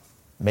about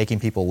making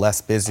people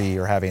less busy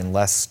or having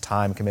less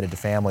time committed to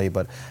family,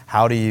 but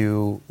how do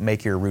you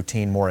make your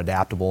routine more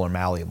adaptable or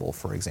malleable,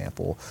 for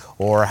example?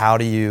 Or how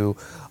do you,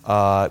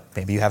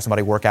 maybe you have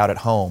somebody work out at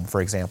home, for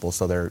example,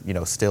 so they're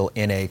still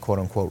in a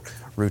quote-unquote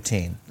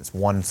routine. It's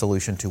one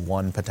solution to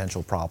one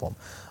potential problem.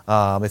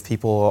 If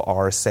people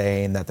are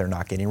saying that they're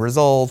not getting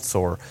results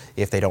or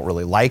if they don't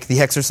really like the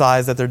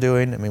exercise that they're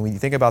doing, I mean, when you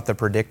think about the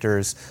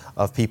predictors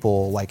of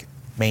people like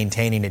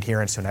maintaining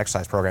adherence to an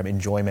exercise program,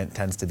 enjoyment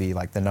tends to be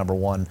like the number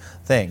one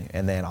thing.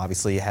 And then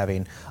obviously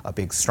having a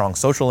big, strong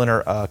social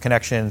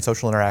connection,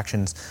 social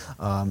interactions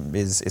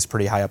is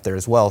pretty high up there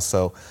as well.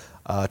 So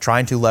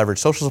trying to leverage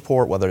social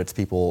support, whether it's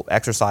people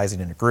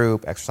exercising in a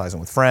group, exercising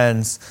with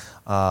friends,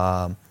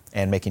 and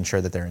making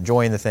sure that they're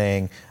enjoying the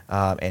thing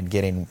and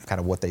getting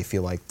kind of what they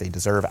feel like they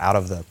deserve out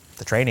of the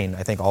training.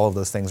 I think all of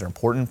those things are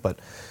important, but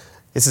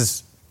this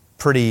is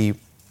pretty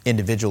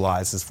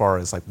individualized as far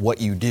as like what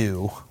you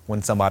do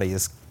when somebody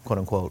is quote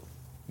unquote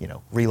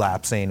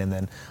relapsing and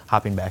then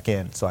hopping back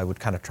in. So I would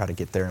kind of try to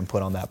get their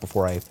input on that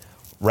before I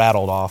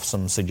rattled off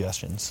some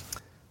suggestions.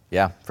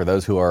 Yeah, for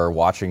those who are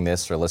watching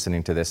this or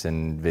listening to this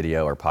in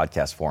video or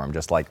podcast form,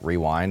 just like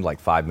rewind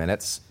like 5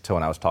 minutes to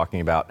when I was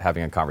talking about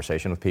having a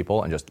conversation with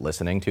people and just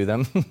listening to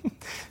them,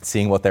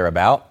 seeing what they're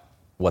about,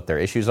 what their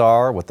issues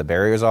are, what the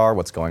barriers are,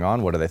 what's going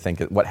on, what do they think,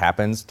 what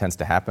tends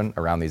to happen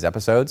around these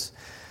episodes.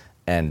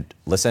 And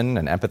listen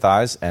and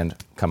empathize and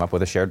come up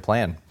with a shared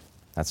plan.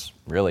 That's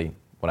really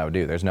what I would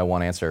do. There's no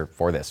one answer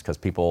for this because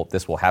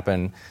this will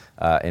happen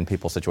in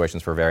people's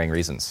situations for varying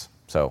reasons.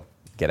 So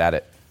get at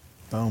it.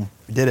 Boom.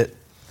 We did it.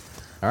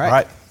 All right. All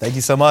right. Thank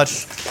you so much.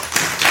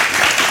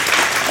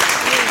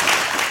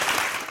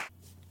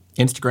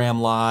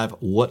 Instagram Live,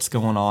 what's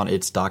going on?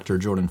 It's Dr.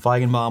 Jordan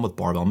Feigenbaum with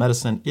Barbell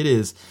Medicine. It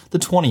is the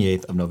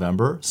 28th of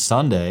November,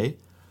 Sunday,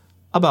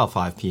 about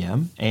 5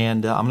 p.m.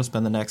 And I'm going to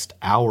spend the next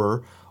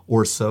hour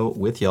or so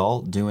with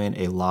y'all doing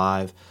a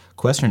live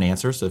question and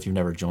answer. So if you've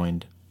never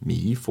joined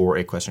me for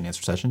a question and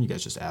answer session, you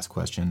guys just ask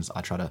questions.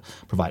 I try to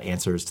provide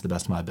answers to the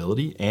best of my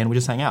ability, and we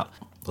just hang out.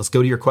 Let's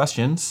go to your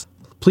questions.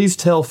 Please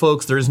tell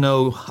folks there's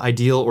no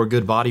ideal or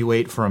good body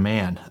weight for a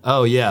man.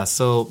 Oh yeah,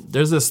 so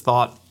there's this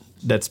thought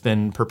that's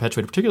been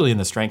perpetuated, particularly in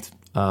the strength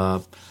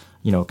kind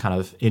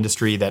of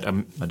industry, that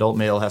an adult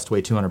male has to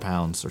weigh 200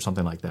 pounds or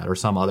something like that, or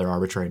some other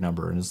arbitrary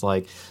number. And it's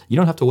like, you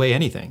don't have to weigh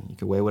anything. You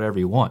can weigh whatever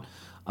you want.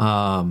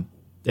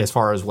 As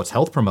far as what's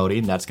health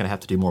promoting, that's going to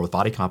have to do more with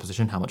body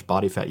composition, how much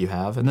body fat you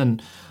have. And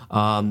then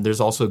there's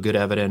also good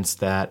evidence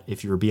that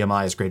if your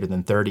BMI is greater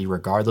than 30,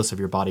 regardless of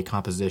your body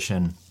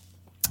composition,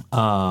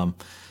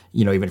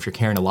 even if you're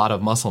carrying a lot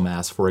of muscle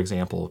mass, for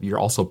example, you're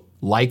also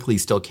likely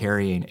still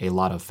carrying a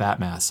lot of fat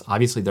mass.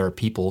 Obviously, there are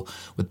people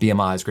with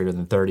BMIs greater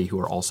than 30 who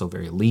are also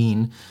very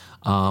lean,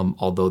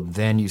 although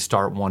then you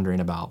start wondering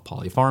about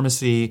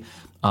polypharmacy.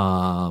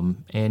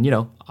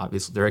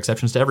 Obviously there are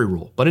exceptions to every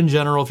rule. But in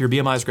general, if your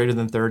BMI is greater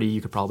than 30,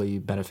 you could probably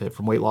benefit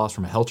from weight loss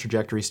from a health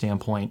trajectory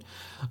standpoint.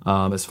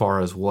 As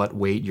far as what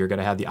weight you're going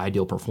to have the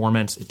ideal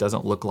performance, it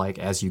doesn't look like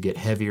as you get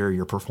heavier,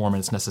 your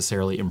performance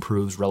necessarily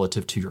improves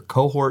relative to your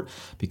cohort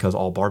because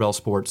all barbell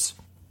sports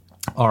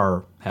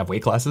have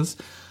weight classes.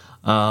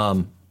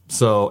 Yes,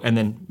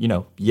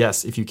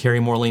 if you carry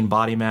more lean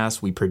body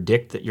mass, we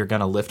predict that you're going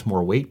to lift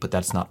more weight, but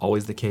that's not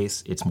always the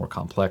case. It's more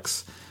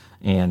complex.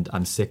 And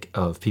I'm sick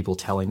of people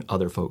telling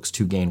other folks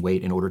to gain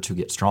weight in order to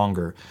get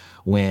stronger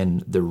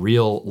when the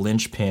real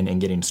linchpin in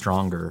getting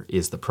stronger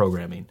is the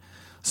programming.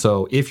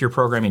 So if your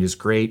programming is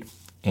great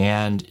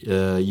and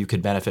you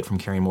could benefit from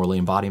carrying more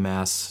lean body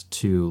mass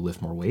to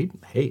lift more weight,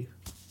 hey,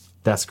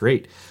 that's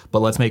great. But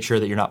let's make sure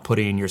that you're not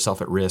putting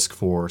yourself at risk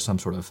for some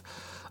sort of,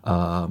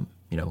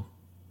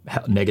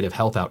 negative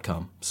health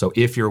outcome. So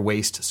if your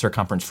waist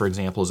circumference, for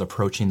example, is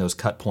approaching those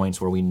cut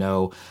points where we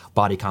know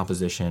body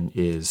composition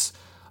is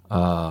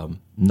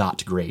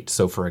not great.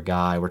 So for a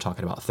guy, we're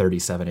talking about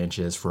 37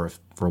 inches. For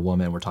a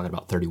woman, we're talking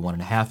about 31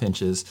 and a half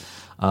inches.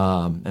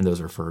 And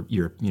those are for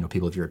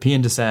people of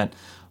European descent.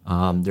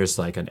 There's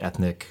like an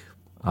ethnic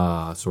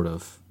sort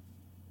of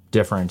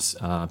difference,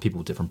 people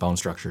with different bone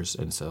structures.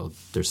 And so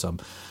there's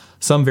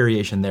some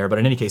variation there. But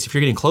in any case, if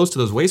you're getting close to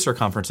those waist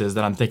circumferences,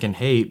 then I'm thinking,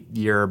 hey,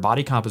 your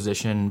body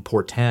composition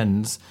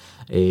portends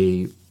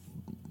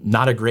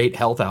not a great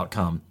health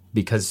outcome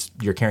because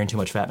you're carrying too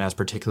much fat mass,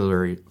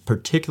 particularly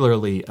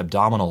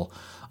abdominal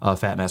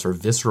fat mass or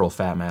visceral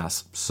fat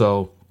mass.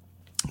 So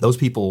those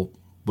people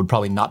would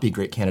probably not be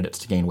great candidates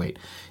to gain weight.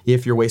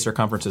 If your waist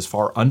circumference is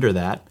far under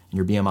that, and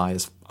your BMI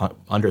is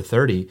under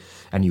 30,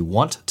 and you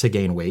want to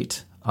gain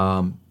weight,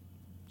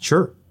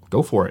 sure,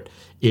 go for it.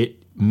 It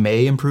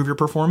may improve your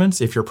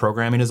performance if your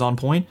programming is on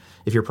point.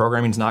 If your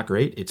programming is not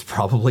great, it's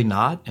probably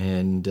not.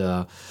 And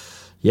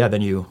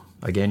then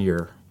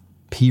your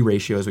P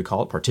ratio, as we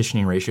call it,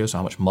 partitioning ratio, so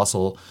how much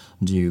muscle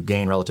do you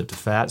gain relative to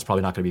fat, it's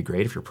probably not going to be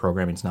great if your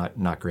programming is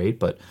not great.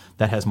 But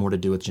that has more to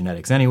do with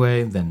genetics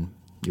anyway than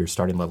your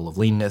starting level of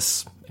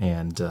leanness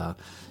and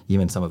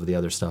even some of the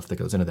other stuff that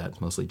goes into that.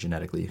 It's mostly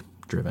genetically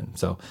driven.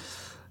 So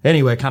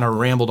anyway, kind of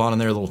rambled on in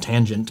there, a little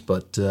tangent,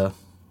 but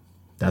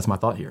that's my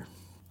thought here.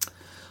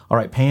 All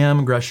right,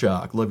 Pam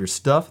Greshak, love your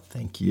stuff.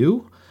 Thank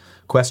you.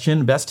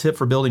 Question, best tip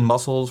for building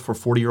muscles for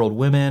 40-year-old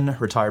women,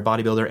 retired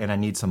bodybuilder, and I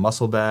need some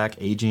muscle back.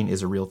 Aging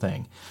is a real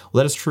thing.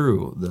 Well, that is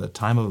true.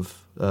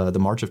 The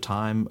march of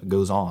time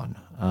goes on,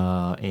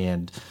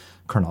 and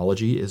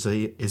chronology is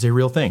a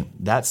real thing.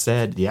 That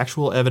said, the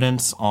actual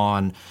evidence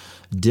on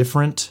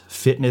different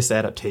fitness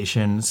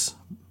adaptations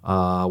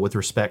with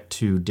respect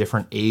to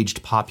different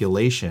aged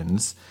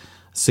populations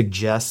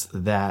suggests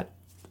that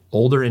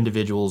older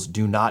individuals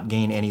do not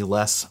gain any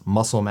less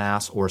muscle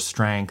mass or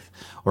strength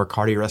or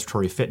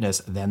cardiorespiratory fitness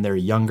than their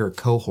younger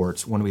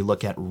cohorts when we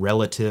look at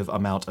relative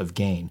amount of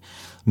gain.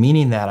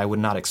 Meaning that I would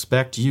not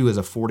expect you as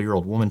a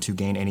 40-year-old woman to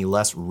gain any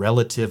less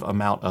relative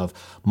amount of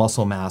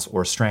muscle mass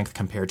or strength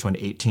compared to an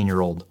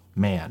 18-year-old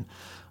man.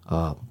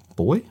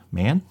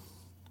 Man?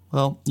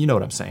 Well, you know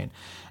what I'm saying.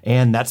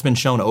 And that's been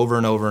shown over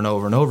and over and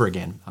over and over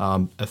again.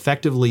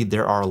 Effectively,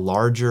 there are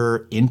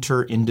larger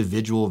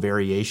inter-individual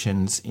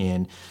variations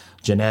in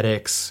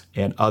genetics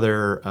and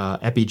other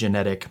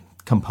epigenetic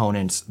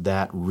components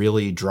that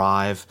really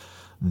drive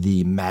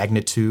the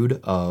magnitude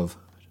of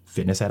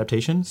fitness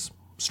adaptations,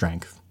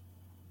 strength,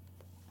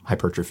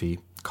 hypertrophy,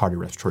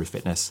 cardiorespiratory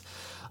fitness,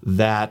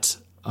 that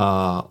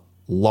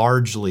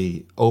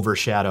largely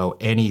overshadow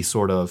any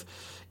sort of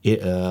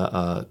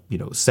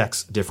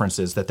sex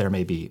differences that there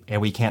may be,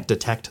 and we can't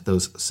detect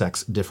those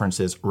sex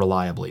differences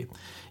reliably.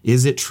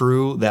 Is it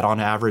true that on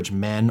average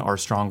men are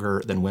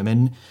stronger than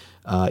women?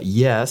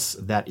 Yes,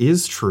 that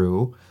is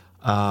true,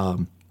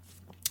 but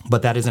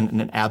that isn't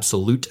in an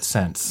absolute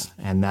sense,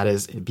 and that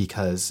is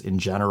because in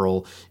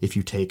general, if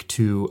you take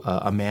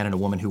a man and a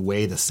woman who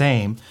weigh the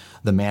same,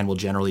 the man will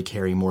generally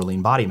carry more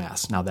lean body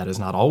mass. Now, that is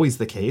not always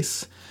the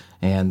case.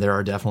 And there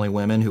are definitely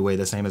women who weigh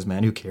the same as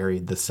men who carry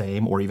the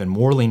same or even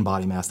more lean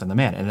body mass than the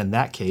man. And in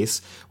that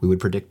case, we would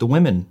predict the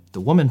woman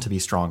to be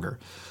stronger.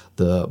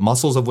 The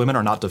muscles of women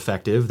are not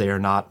defective. They are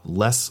not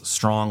less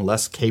strong,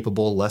 less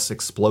capable, less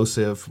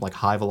explosive, like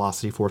high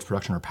velocity force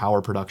production or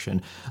power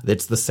production.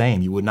 It's the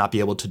same. You would not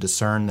be able to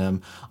discern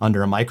them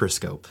under a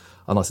microscope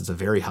unless it's a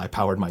very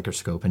high-powered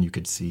microscope and you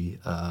could see,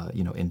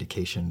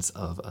 indications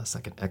of a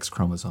second X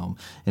chromosome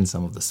in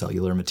some of the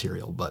cellular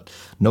material. But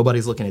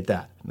nobody's looking at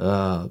that.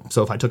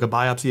 So if I took a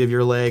biopsy of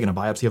your leg and a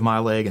biopsy of my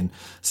leg and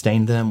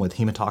stained them with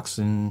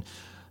hematoxylin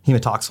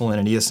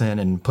and eosin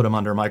and put them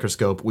under a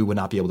microscope, we would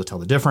not be able to tell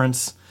the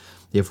difference.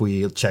 If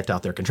we checked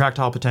out their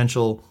contractile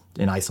potential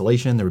in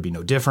isolation, there would be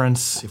no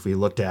difference. If we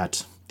looked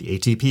at the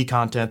ATP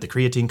content, the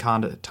creatine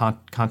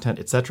content,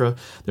 etc.,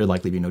 there'd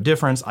likely be no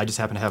difference. I just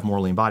happen to have more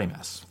lean body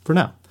mass for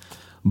now.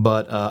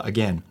 But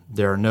again,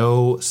 there are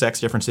no sex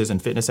differences in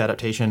fitness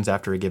adaptations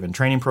after a given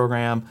training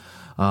program,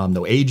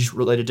 no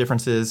age-related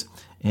differences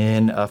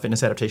in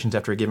fitness adaptations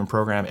after a given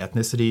program,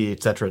 ethnicity,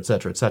 etc.,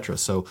 etc., etc.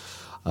 So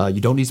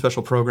you don't need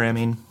special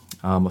programming.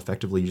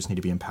 Effectively, you just need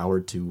to be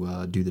empowered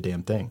to do the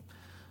damn thing.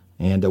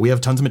 And we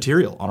have tons of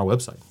material on our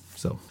website.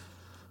 So,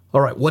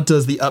 all right, what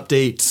does the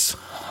updated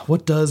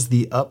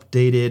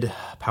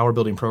power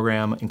building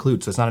program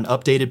include? So it's not an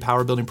updated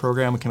power building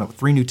program. We came up with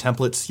 3 new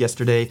templates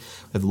yesterday.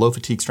 We have the low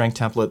fatigue strength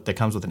template that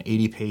comes with an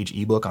 80-page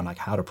ebook on like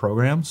how to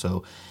program.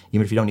 So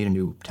even if you don't need a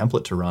new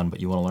template to run,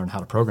 but you want to learn how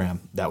to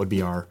program, that would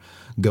be our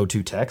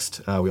go-to text.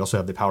 We also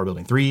have the Power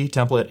Building 3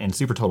 template and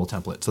Super Total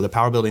template. So the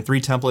Power Building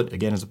 3 template,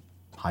 again, is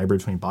hybrid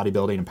between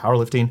bodybuilding and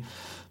powerlifting.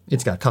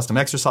 It's got custom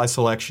exercise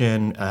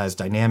selection, has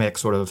dynamic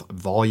sort of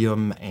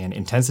volume and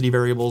intensity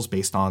variables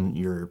based on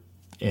your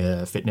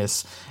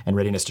fitness and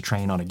readiness to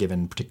train on a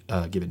given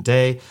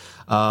day.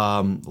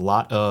 A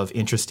lot of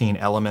interesting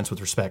elements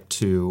with respect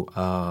to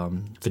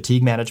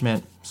fatigue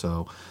management.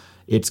 So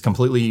it's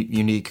completely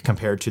unique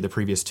compared to the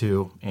previous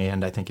two.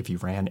 And I think if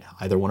you've ran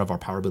either one of our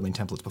power building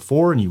templates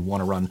before and you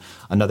want to run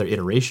another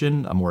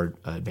iteration, a more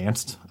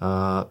advanced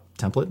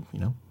template,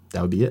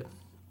 that would be it.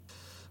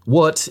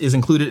 What is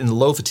included in the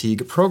low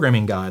fatigue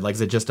programming guide? Like,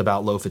 is it just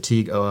about low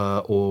fatigue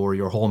or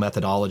your whole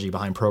methodology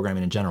behind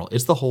programming in general?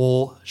 It's the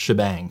whole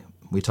shebang.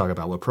 We talk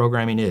about what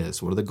programming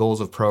is, what are the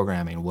goals of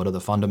programming, what are the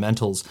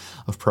fundamentals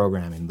of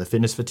programming, the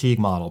fitness fatigue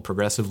model,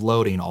 progressive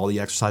loading, all the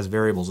exercise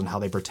variables and how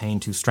they pertain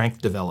to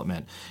strength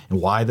development,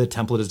 and why the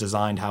template is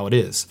designed how it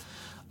is.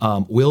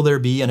 Will there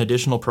be an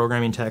additional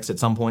programming text at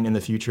some point in the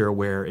future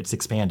where it's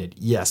expanded?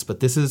 Yes, but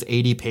this is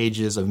 80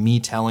 pages of me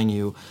telling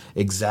you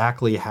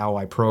exactly how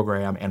I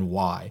program and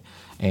why.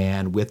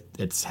 And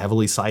it's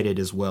heavily cited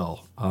as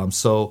well.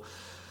 So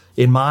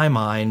in my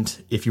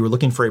mind, if you were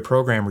looking for a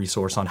program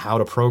resource on how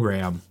to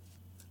program,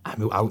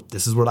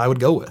 this is what I would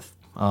go with.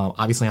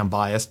 Obviously, I'm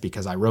biased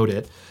because I wrote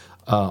it.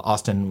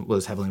 Austin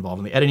was heavily involved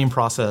in the editing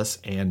process,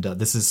 and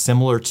this is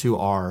similar to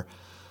our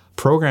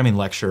programming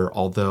lecture,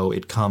 although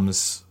it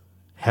comes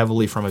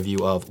heavily from a view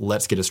of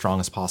let's get as strong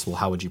as possible.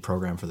 How would you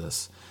program for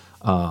this?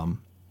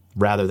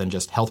 Rather than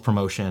just health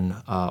promotion,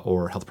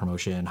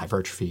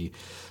 hypertrophy,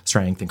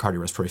 strength, and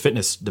cardiorespiratory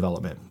fitness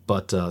development.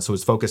 But so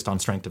it's focused on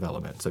strength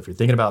development. So if you're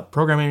thinking about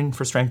programming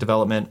for strength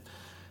development,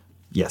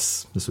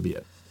 yes, this would be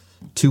it.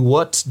 To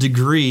what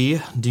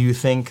degree do you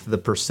think the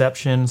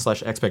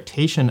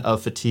perception/expectation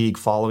of fatigue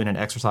following an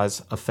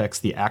exercise affects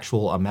the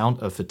actual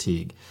amount of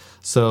fatigue?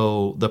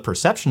 So the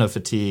perception of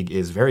fatigue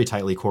is very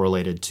tightly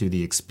correlated to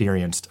the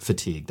experienced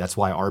fatigue. That's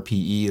why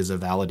RPE is a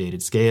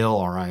validated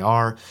scale,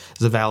 RIR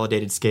is a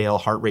validated scale,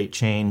 heart rate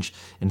change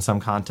in some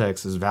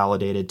contexts is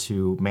validated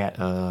to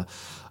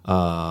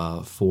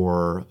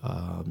for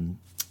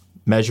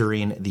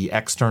measuring the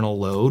external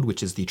load,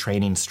 which is the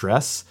training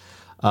stress.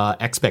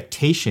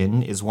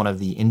 Expectation is one of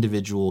the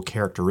individual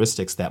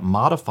characteristics that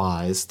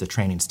modifies the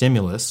training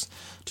stimulus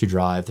to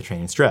drive the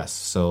training stress.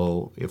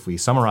 So if we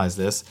summarize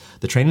this,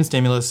 the training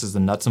stimulus is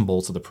the nuts and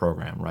bolts of the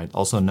program, right?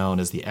 Also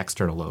known as the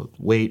external load: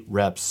 weight,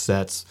 reps,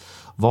 sets,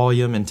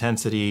 volume,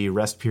 intensity,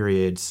 rest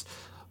periods,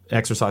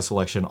 exercise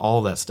selection,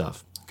 all that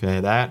stuff. Okay,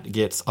 that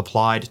gets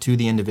applied to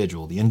the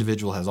individual. The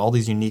individual has all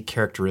these unique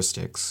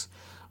characteristics,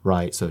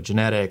 right? So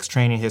genetics,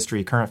 training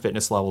history, current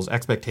fitness levels,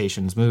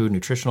 expectations, mood,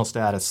 nutritional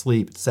status,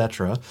 sleep,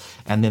 etc.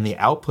 And then the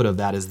output of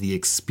that is the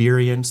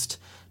experienced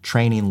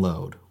training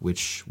load,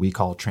 which we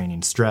call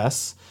training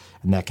stress.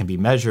 And that can be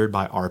measured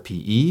by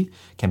RPE,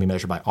 can be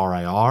measured by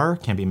RIR,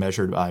 can be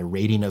measured by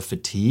rating of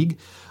fatigue,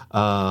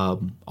 all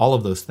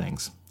of those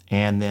things.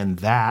 And then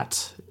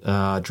that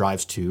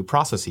drives two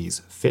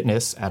processes: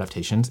 fitness,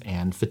 adaptations,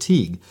 and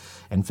fatigue.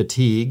 And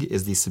fatigue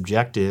is the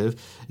subjective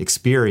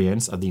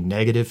experience of the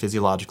negative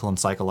physiological and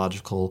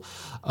psychological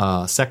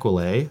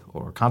sequelae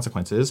or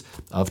consequences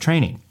of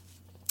training.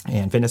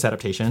 And fitness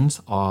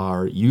adaptations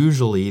are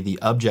usually the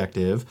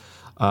objective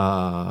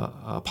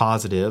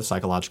positive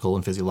psychological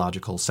and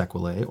physiological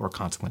sequelae or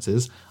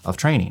consequences of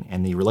training.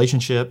 And the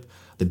relationship,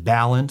 the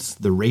balance,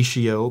 the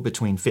ratio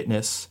between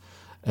fitness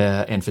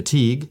and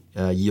fatigue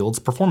yields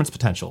performance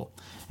potential.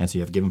 And so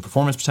you have given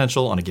performance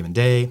potential on a given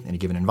day in a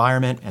given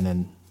environment, and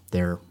then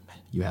there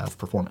you have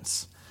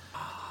performance.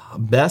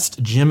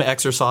 Best gym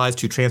exercise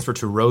to transfer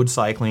to road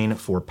cycling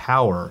for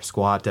power: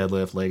 squat,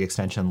 deadlift, leg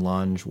extension,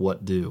 lunge.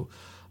 What do?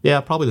 Yeah,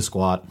 probably the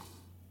squat.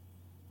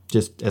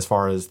 Just as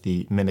far as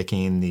the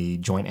mimicking the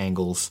joint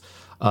angles.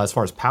 As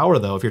far as power,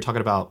 though, if you're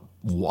talking about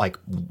like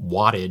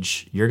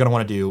wattage, you're going to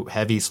want to do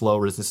heavy, slow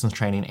resistance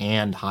training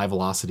and high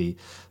velocity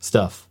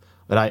stuff.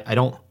 But I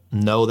don't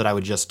know that I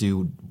would just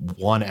do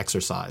one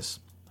exercise.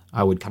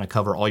 I would kind of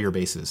cover all your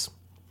bases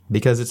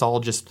because it's all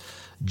just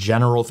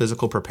general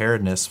physical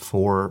preparedness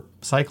for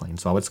cycling.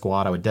 So I would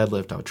squat, I would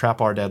deadlift, I would trap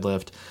bar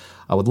deadlift,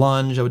 I would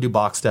lunge, I would do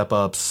box step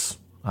ups,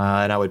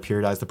 and I would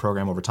periodize the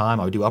program over time.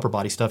 I would do upper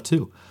body stuff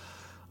too.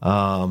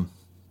 And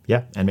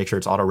make sure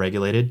it's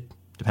auto-regulated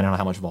depending on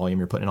how much volume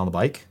you're putting on the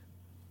bike.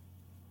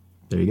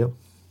 There you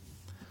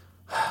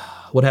go.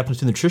 What happens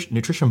to the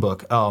nutrition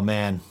book? Oh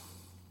man,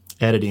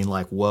 editing,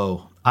 like,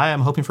 whoa. I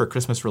am hoping for a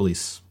Christmas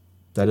release.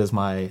 That is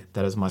my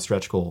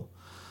stretch goal.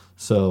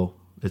 So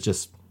it's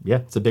just,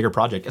 it's a bigger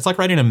project. It's like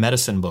writing a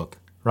medicine book,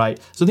 right?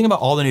 So think about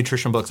all the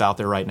nutrition books out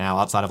there right now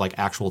outside of like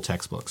actual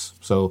textbooks.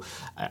 So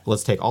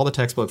let's take all the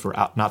textbooks. We're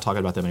not talking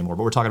about them anymore,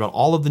 but we're talking about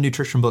all of the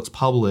nutrition books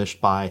published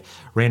by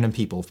random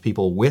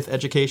people with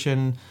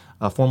education,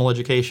 formal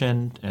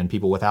education, and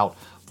people without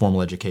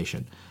formal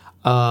education.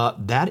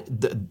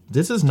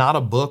 This is not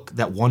a book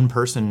that one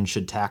person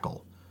should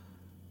tackle.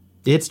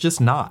 It's just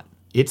not.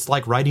 It's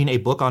like writing a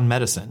book on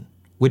medicine,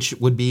 which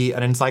would be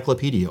an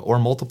encyclopedia or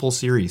multiple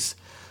series.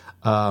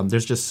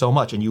 There's just so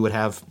much, and you would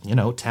have,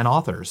 10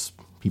 authors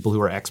people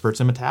who are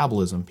experts in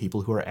metabolism,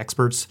 people who are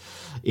experts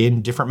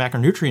in different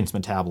macronutrients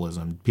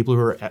metabolism, people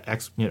who are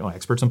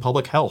experts in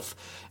public health,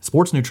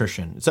 sports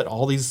nutrition. It's at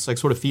all these like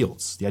sort of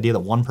fields. The idea that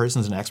one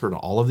person is an expert in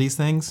all of these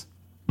things.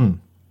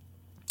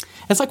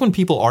 It's like when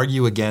people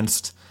argue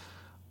against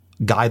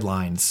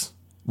guidelines,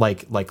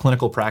 like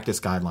clinical practice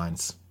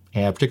guidelines,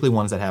 and particularly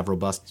ones that have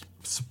robust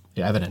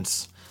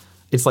evidence.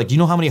 It's like, do you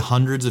know how many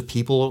hundreds of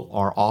people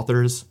are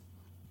authors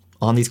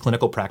on these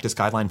clinical practice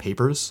guideline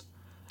papers?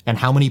 And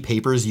how many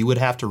papers you would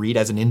have to read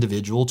as an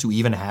individual to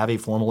even have a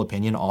formal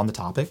opinion on the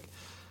topic?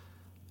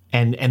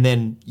 And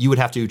then you would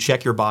have to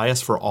check your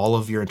bias for all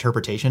of your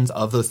interpretations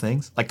of those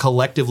things. Like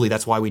collectively,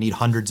 that's why we need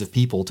hundreds of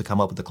people to come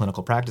up with the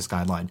clinical practice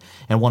guideline.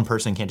 And one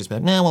person can't just be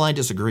like, nah, well, I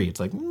disagree. It's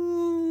like,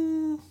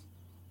 do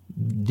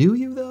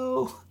you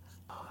though?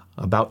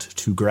 About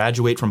to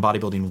graduate from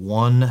bodybuilding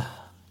 1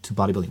 to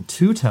bodybuilding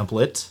 2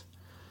 template.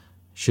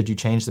 Should you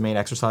change the main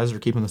exercises or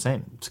keep them the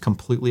same? It's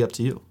completely up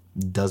to you.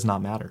 It does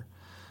not matter.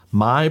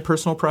 My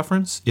personal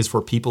preference is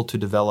for people to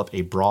develop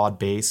a broad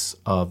base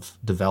of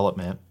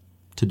development,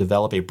 to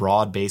develop a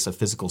broad base of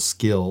physical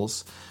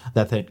skills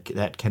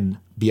that can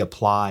be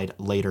applied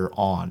later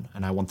on.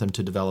 And I want them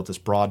to develop this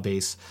broad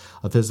base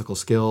of physical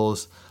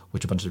skills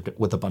with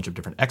a bunch of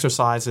different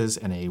exercises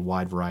and a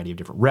wide variety of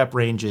different rep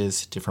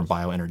ranges, different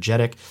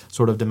bioenergetic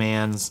sort of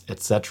demands,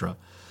 etc.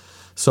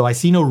 So I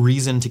see no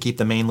reason to keep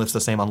the main lifts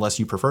the same unless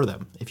you prefer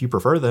them. If you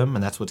prefer them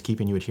and that's what's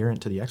keeping you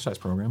adherent to the exercise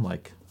program,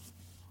 like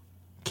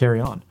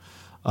carry on.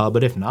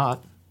 But if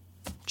not,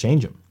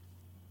 change them.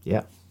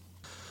 Yeah.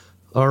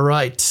 All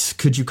right.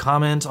 Could you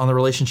comment on the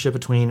relationship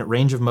between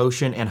range of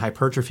motion and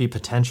hypertrophy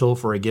potential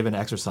for a given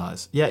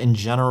exercise? Yeah, in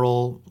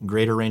general,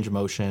 greater range of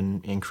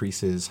motion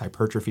increases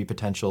hypertrophy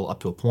potential up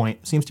to a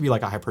point. Seems to be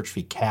like a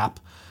hypertrophy cap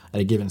at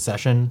a given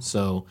session.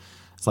 So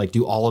it's like,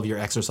 do all of your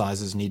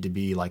exercises need to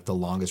be like the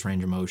longest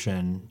range of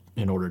motion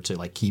in order to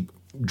like keep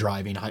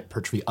driving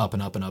hypertrophy up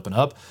and up and up and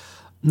up?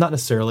 Not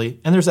necessarily.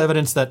 And there's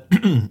evidence that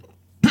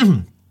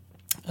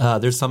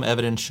there's some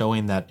evidence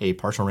showing that a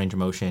partial range of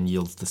motion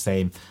yields the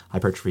same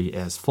hypertrophy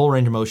as full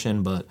range of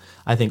motion, but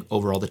I think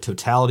overall the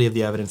totality of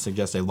the evidence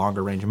suggests a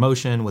longer range of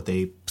motion with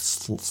a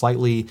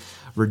slightly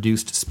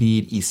reduced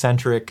speed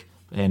eccentric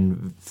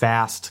and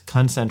fast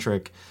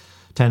concentric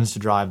tends to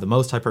drive the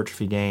most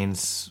hypertrophy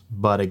gains.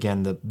 But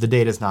again, the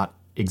data is not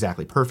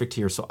exactly perfect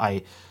here, so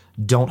I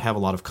don't have a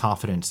lot of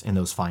confidence in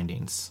those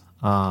findings.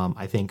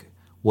 I think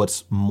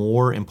what's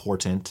more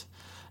important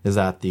is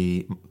that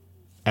the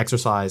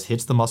exercise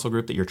hits the muscle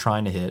group that you're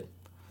trying to hit,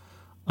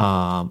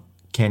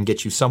 can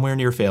get you somewhere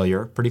near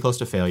failure, pretty close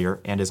to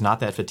failure, and is not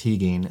that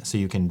fatiguing, so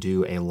you can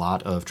do a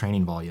lot of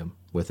training volume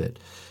with it.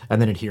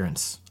 And then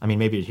adherence. I mean,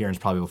 maybe adherence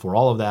probably before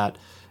all of that,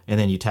 and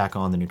then you tack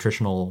on the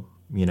nutritional,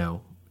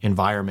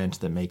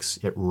 environment that makes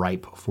it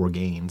ripe for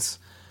gains.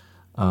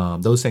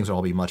 Those things will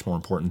all be much more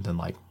important than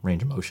like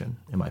range of motion,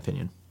 in my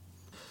opinion.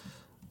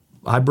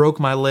 I broke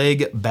my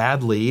leg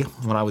badly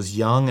when I was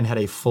young and had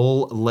a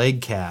full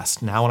leg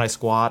cast. Now when I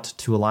squat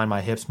to align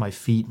my hips, my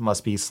feet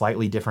must be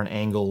slightly different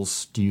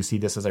angles. Do you see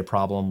this as a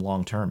problem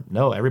long term?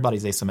 No,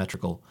 everybody's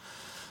asymmetrical.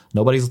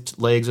 Nobody's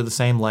legs are the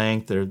same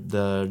length.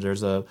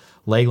 There's a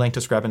leg length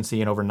discrepancy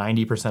in over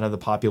 90% of the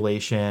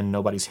population.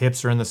 Nobody's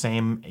hips are in the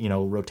same,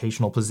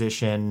 rotational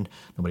position.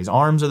 Nobody's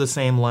arms are the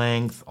same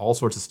length, all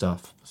sorts of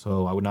stuff.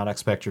 So I would not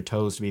expect your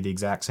toes to be the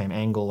exact same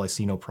angle. I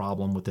see no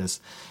problem with this.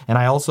 And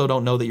I also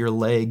don't know that your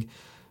leg,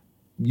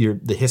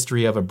 the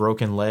history of a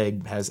broken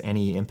leg has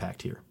any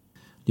impact here.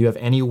 Do you have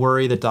any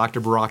worry that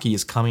Dr. Baraki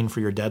is coming for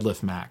your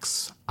deadlift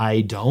max?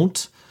 I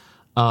don't,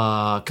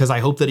 because I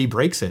hope that he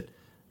breaks it.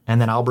 And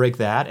then I'll break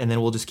that, and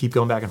then we'll just keep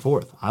going back and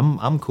forth.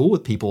 I'm cool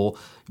with people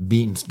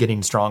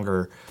getting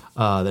stronger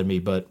than me,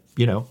 but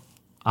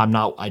I'm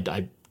not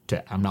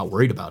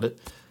worried about it.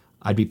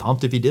 I'd be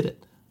pumped if he did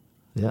it.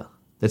 Yeah,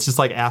 it's just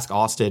like ask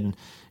Austin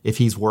if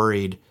he's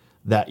worried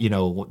that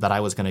that I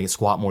was going to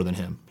squat more than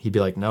him. He'd be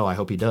like, no, I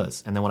hope he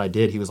does. And then when I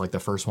did, he was like the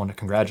first one to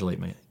congratulate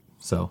me.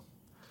 So,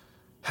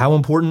 how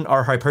important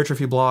are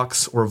hypertrophy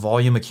blocks or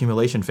volume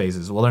accumulation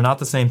phases? Well, they're not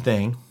the same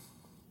thing.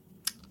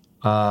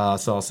 So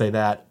I'll say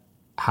that.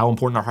 How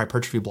important are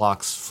hypertrophy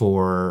blocks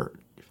for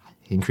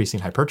increasing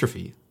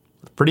hypertrophy?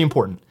 Pretty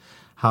important.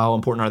 How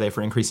important are they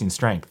for increasing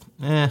strength?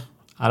 I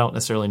don't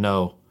necessarily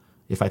know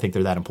if I think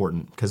they're that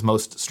important, because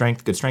most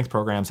good strength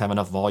programs have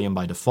enough volume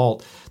by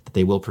default that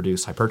they will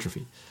produce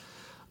hypertrophy.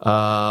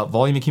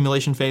 Volume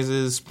accumulation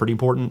phases, pretty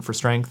important for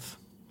strength.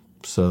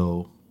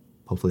 So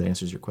hopefully that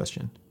answers your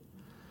question.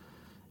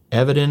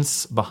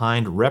 Evidence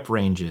behind rep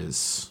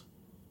ranges.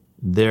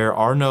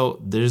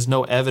 There's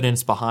no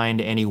evidence behind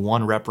any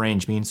one rep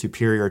range being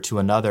superior to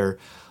another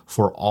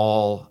for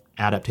all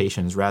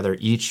adaptations. Rather,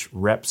 each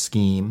rep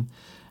scheme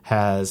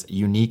has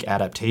unique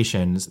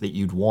adaptations that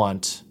you'd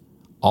want,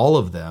 all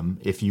of them,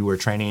 if you were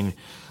training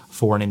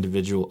for an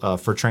individual,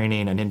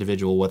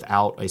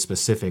 without a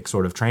specific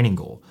sort of training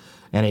goal.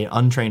 And an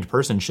untrained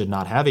person should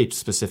not have a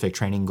specific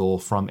training goal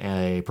from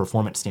a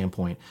performance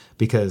standpoint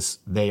because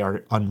they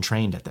are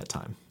untrained at that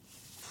time.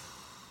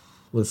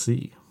 Let's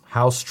see.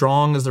 How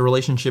strong is the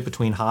relationship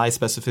between high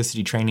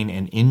specificity training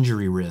and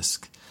injury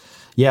risk?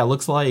 Yeah, it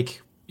looks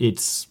like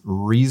it's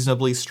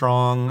reasonably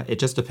strong. It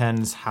just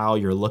depends how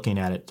you're looking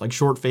at it. Like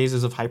short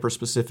phases of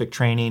hyperspecific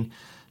training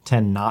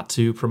tend not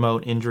to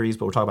promote injuries,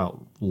 but we're talking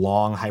about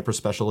long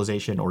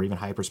hyperspecialization or even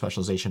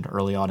hyperspecialization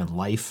early on in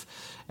life.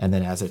 And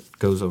then as it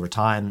goes over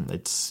time,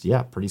 it's,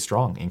 pretty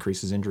strong.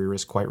 Increases injury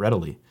risk quite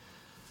readily.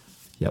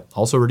 Yep.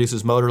 Also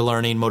reduces motor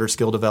learning, motor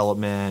skill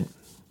development,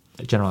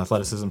 general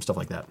athleticism, stuff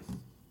like that.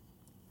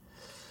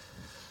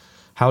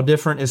 How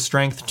different is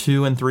strength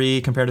 2 and 3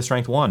 compared to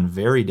strength 1?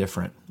 Very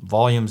different.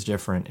 Volume's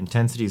different.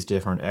 Intensity's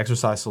different.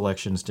 Exercise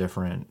selection's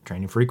different.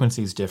 Training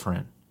frequency's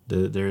different.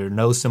 There are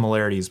no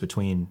similarities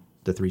between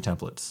the 3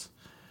 templates.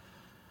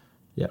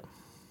 Yeah.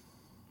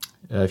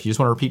 If you just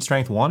want to repeat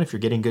strength 1, if you're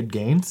getting good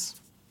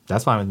gains,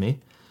 that's fine with me.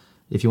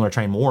 If you want to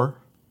train more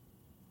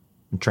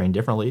and train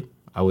differently,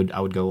 I would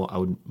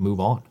move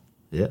on.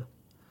 Yeah.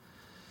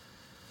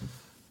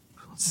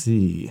 Let's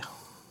see.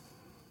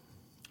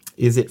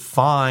 Is it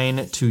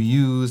fine to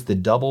use the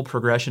double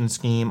progression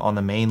scheme on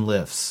the main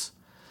lifts?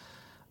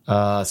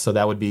 So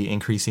that would be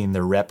increasing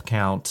the rep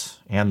count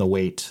and the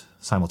weight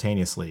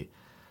simultaneously.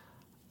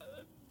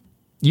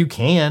 You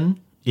can,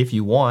 if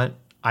you want.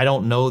 I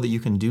don't know that you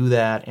can do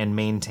that and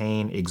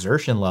maintain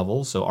exertion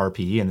levels, so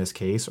RPE in this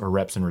case, or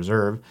reps in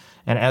reserve.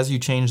 And as you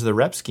change the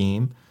rep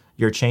scheme,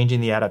 you're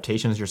changing the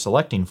adaptations you're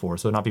selecting for.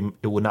 So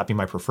it would not be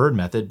my preferred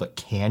method, but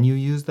can you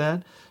use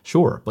that?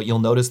 Sure, but you'll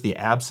notice the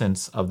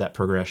absence of that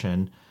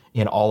progression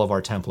in all of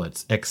our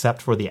templates,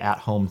 except for the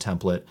at-home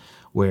template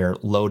where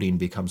loading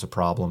becomes a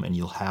problem and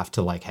you'll have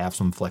to have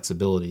some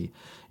flexibility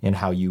in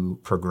how you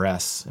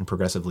progress and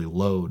progressively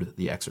load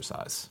the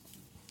exercise.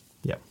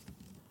 Yeah.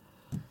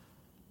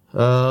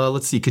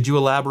 Let's see. Could you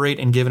elaborate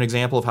and give an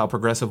example of how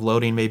progressive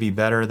loading may be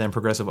better than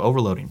progressive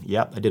overloading?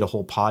 Yep. I did a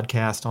whole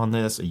podcast on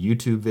this, a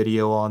YouTube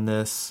video on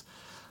this.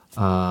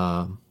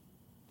 But,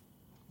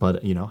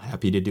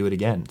 happy to do it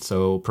again.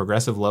 So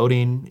progressive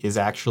loading is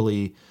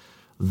actually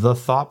the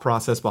thought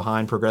process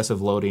behind progressive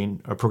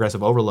loading or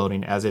progressive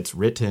overloading as it's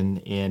written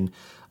in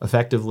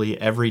effectively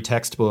every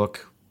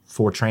textbook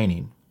for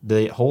training.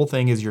 The whole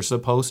thing is you're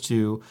supposed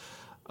to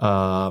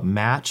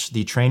match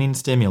the training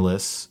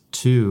stimulus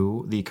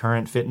to the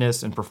current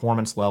fitness and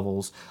performance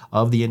levels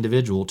of the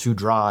individual to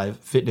drive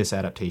fitness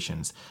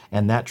adaptations.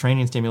 And that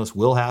training stimulus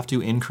will have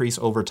to increase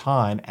over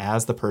time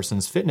as the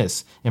person's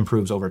fitness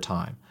improves over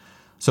time.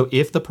 So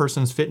if the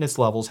person's fitness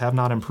levels have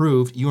not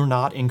improved, you're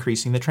not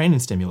increasing the training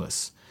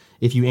stimulus.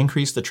 If you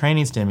increase the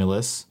training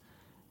stimulus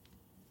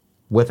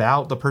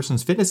without the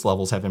person's fitness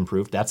levels have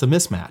improved, that's a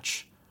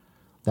mismatch.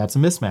 That's a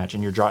mismatch,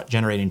 and you're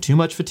generating too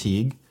much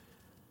fatigue,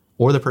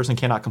 or the person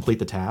cannot complete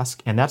the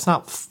task. And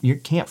you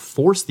can't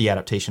force the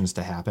adaptations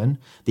to happen.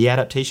 The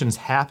adaptations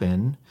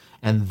happen,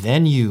 and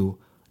then you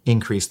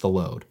increase the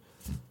load.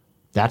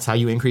 That's how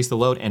you increase the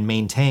load and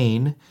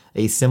maintain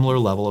a similar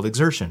level of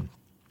exertion.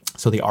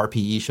 So the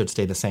RPE should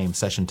stay the same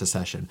session to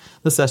session.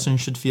 The session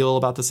should feel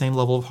about the same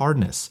level of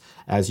hardness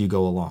as you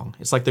go along.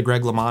 It's like the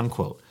Greg LeMond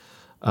quote.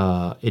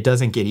 It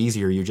doesn't get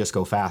easier, you just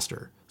go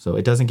faster. So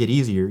it doesn't get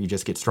easier, you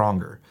just get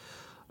stronger.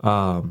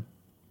 So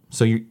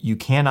you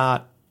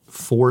cannot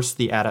force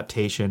the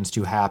adaptations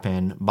to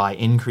happen by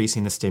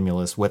increasing the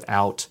stimulus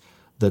without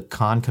the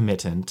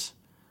concomitant,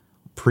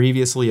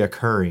 previously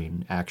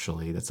occurring,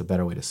 actually, that's a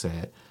better way to say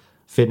it,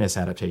 fitness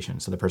adaptation.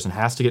 So the person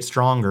has to get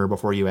stronger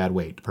before you add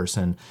weight. The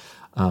person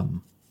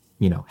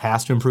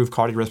has to improve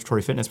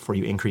cardiorespiratory fitness before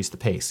you increase the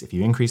pace. If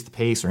you increase the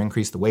pace or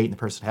increase the weight and the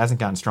person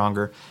hasn't gotten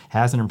stronger,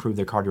 hasn't improved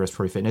their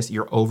cardiorespiratory fitness,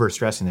 you're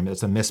overstressing them.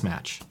 It's a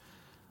mismatch.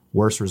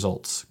 Worse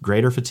results.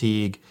 Greater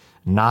fatigue,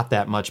 not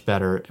that much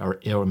better,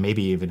 or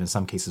maybe even in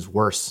some cases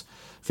worse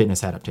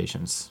fitness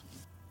adaptations.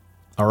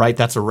 All right,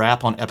 that's a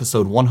wrap on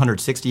episode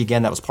 160.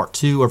 Again, that was part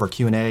 2 of our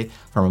Q&A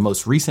from our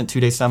most recent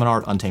 2-day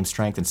seminar at Untamed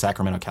Strength in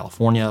Sacramento,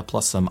 California,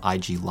 plus some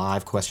IG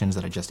Live questions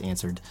that I just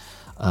answered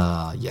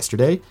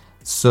yesterday.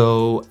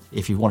 So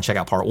if you want to check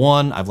out part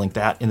 1, I've linked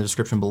that in the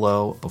description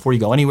below. Before you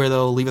go anywhere,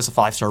 though, leave us a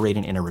 5-star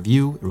rating and a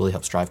review. It really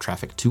helps drive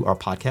traffic to our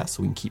podcast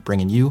so we can keep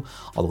bringing you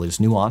all the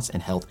latest nuance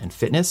in health and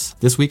fitness.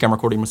 This week, I'm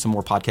recording some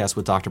more podcasts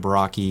with Dr.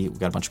 Baraki. We've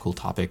got a bunch of cool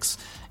topics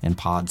and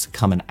pods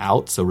coming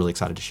out, so really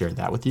excited to share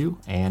that with you.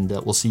 And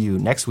we'll see you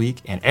next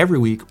week and every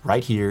week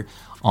right here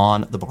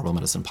on the Barbell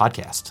Medicine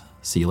Podcast.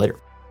 See you later.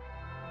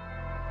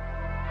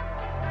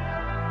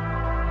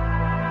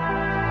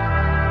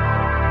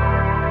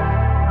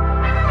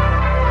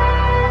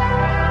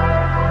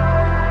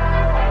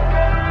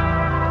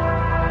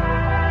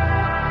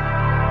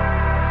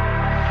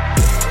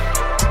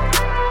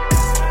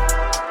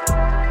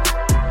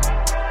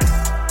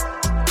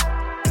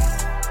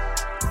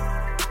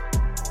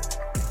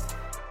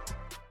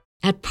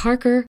 At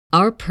Parker,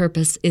 our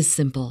purpose is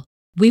simple.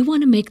 We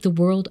want to make the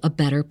world a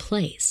better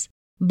place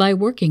by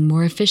working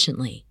more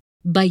efficiently,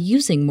 by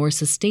using more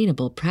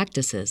sustainable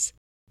practices,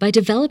 by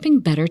developing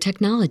better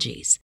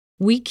technologies.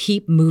 We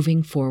keep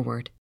moving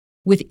forward.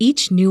 With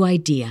each new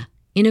idea,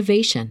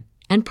 innovation,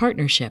 and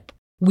partnership,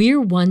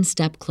 we're one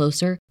step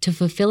closer to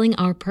fulfilling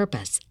our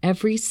purpose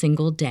every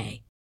single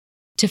day.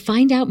 To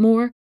find out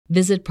more,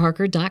 visit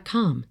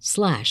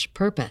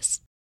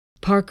parker.com/purpose.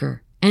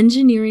 Parker,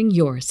 engineering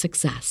your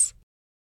success.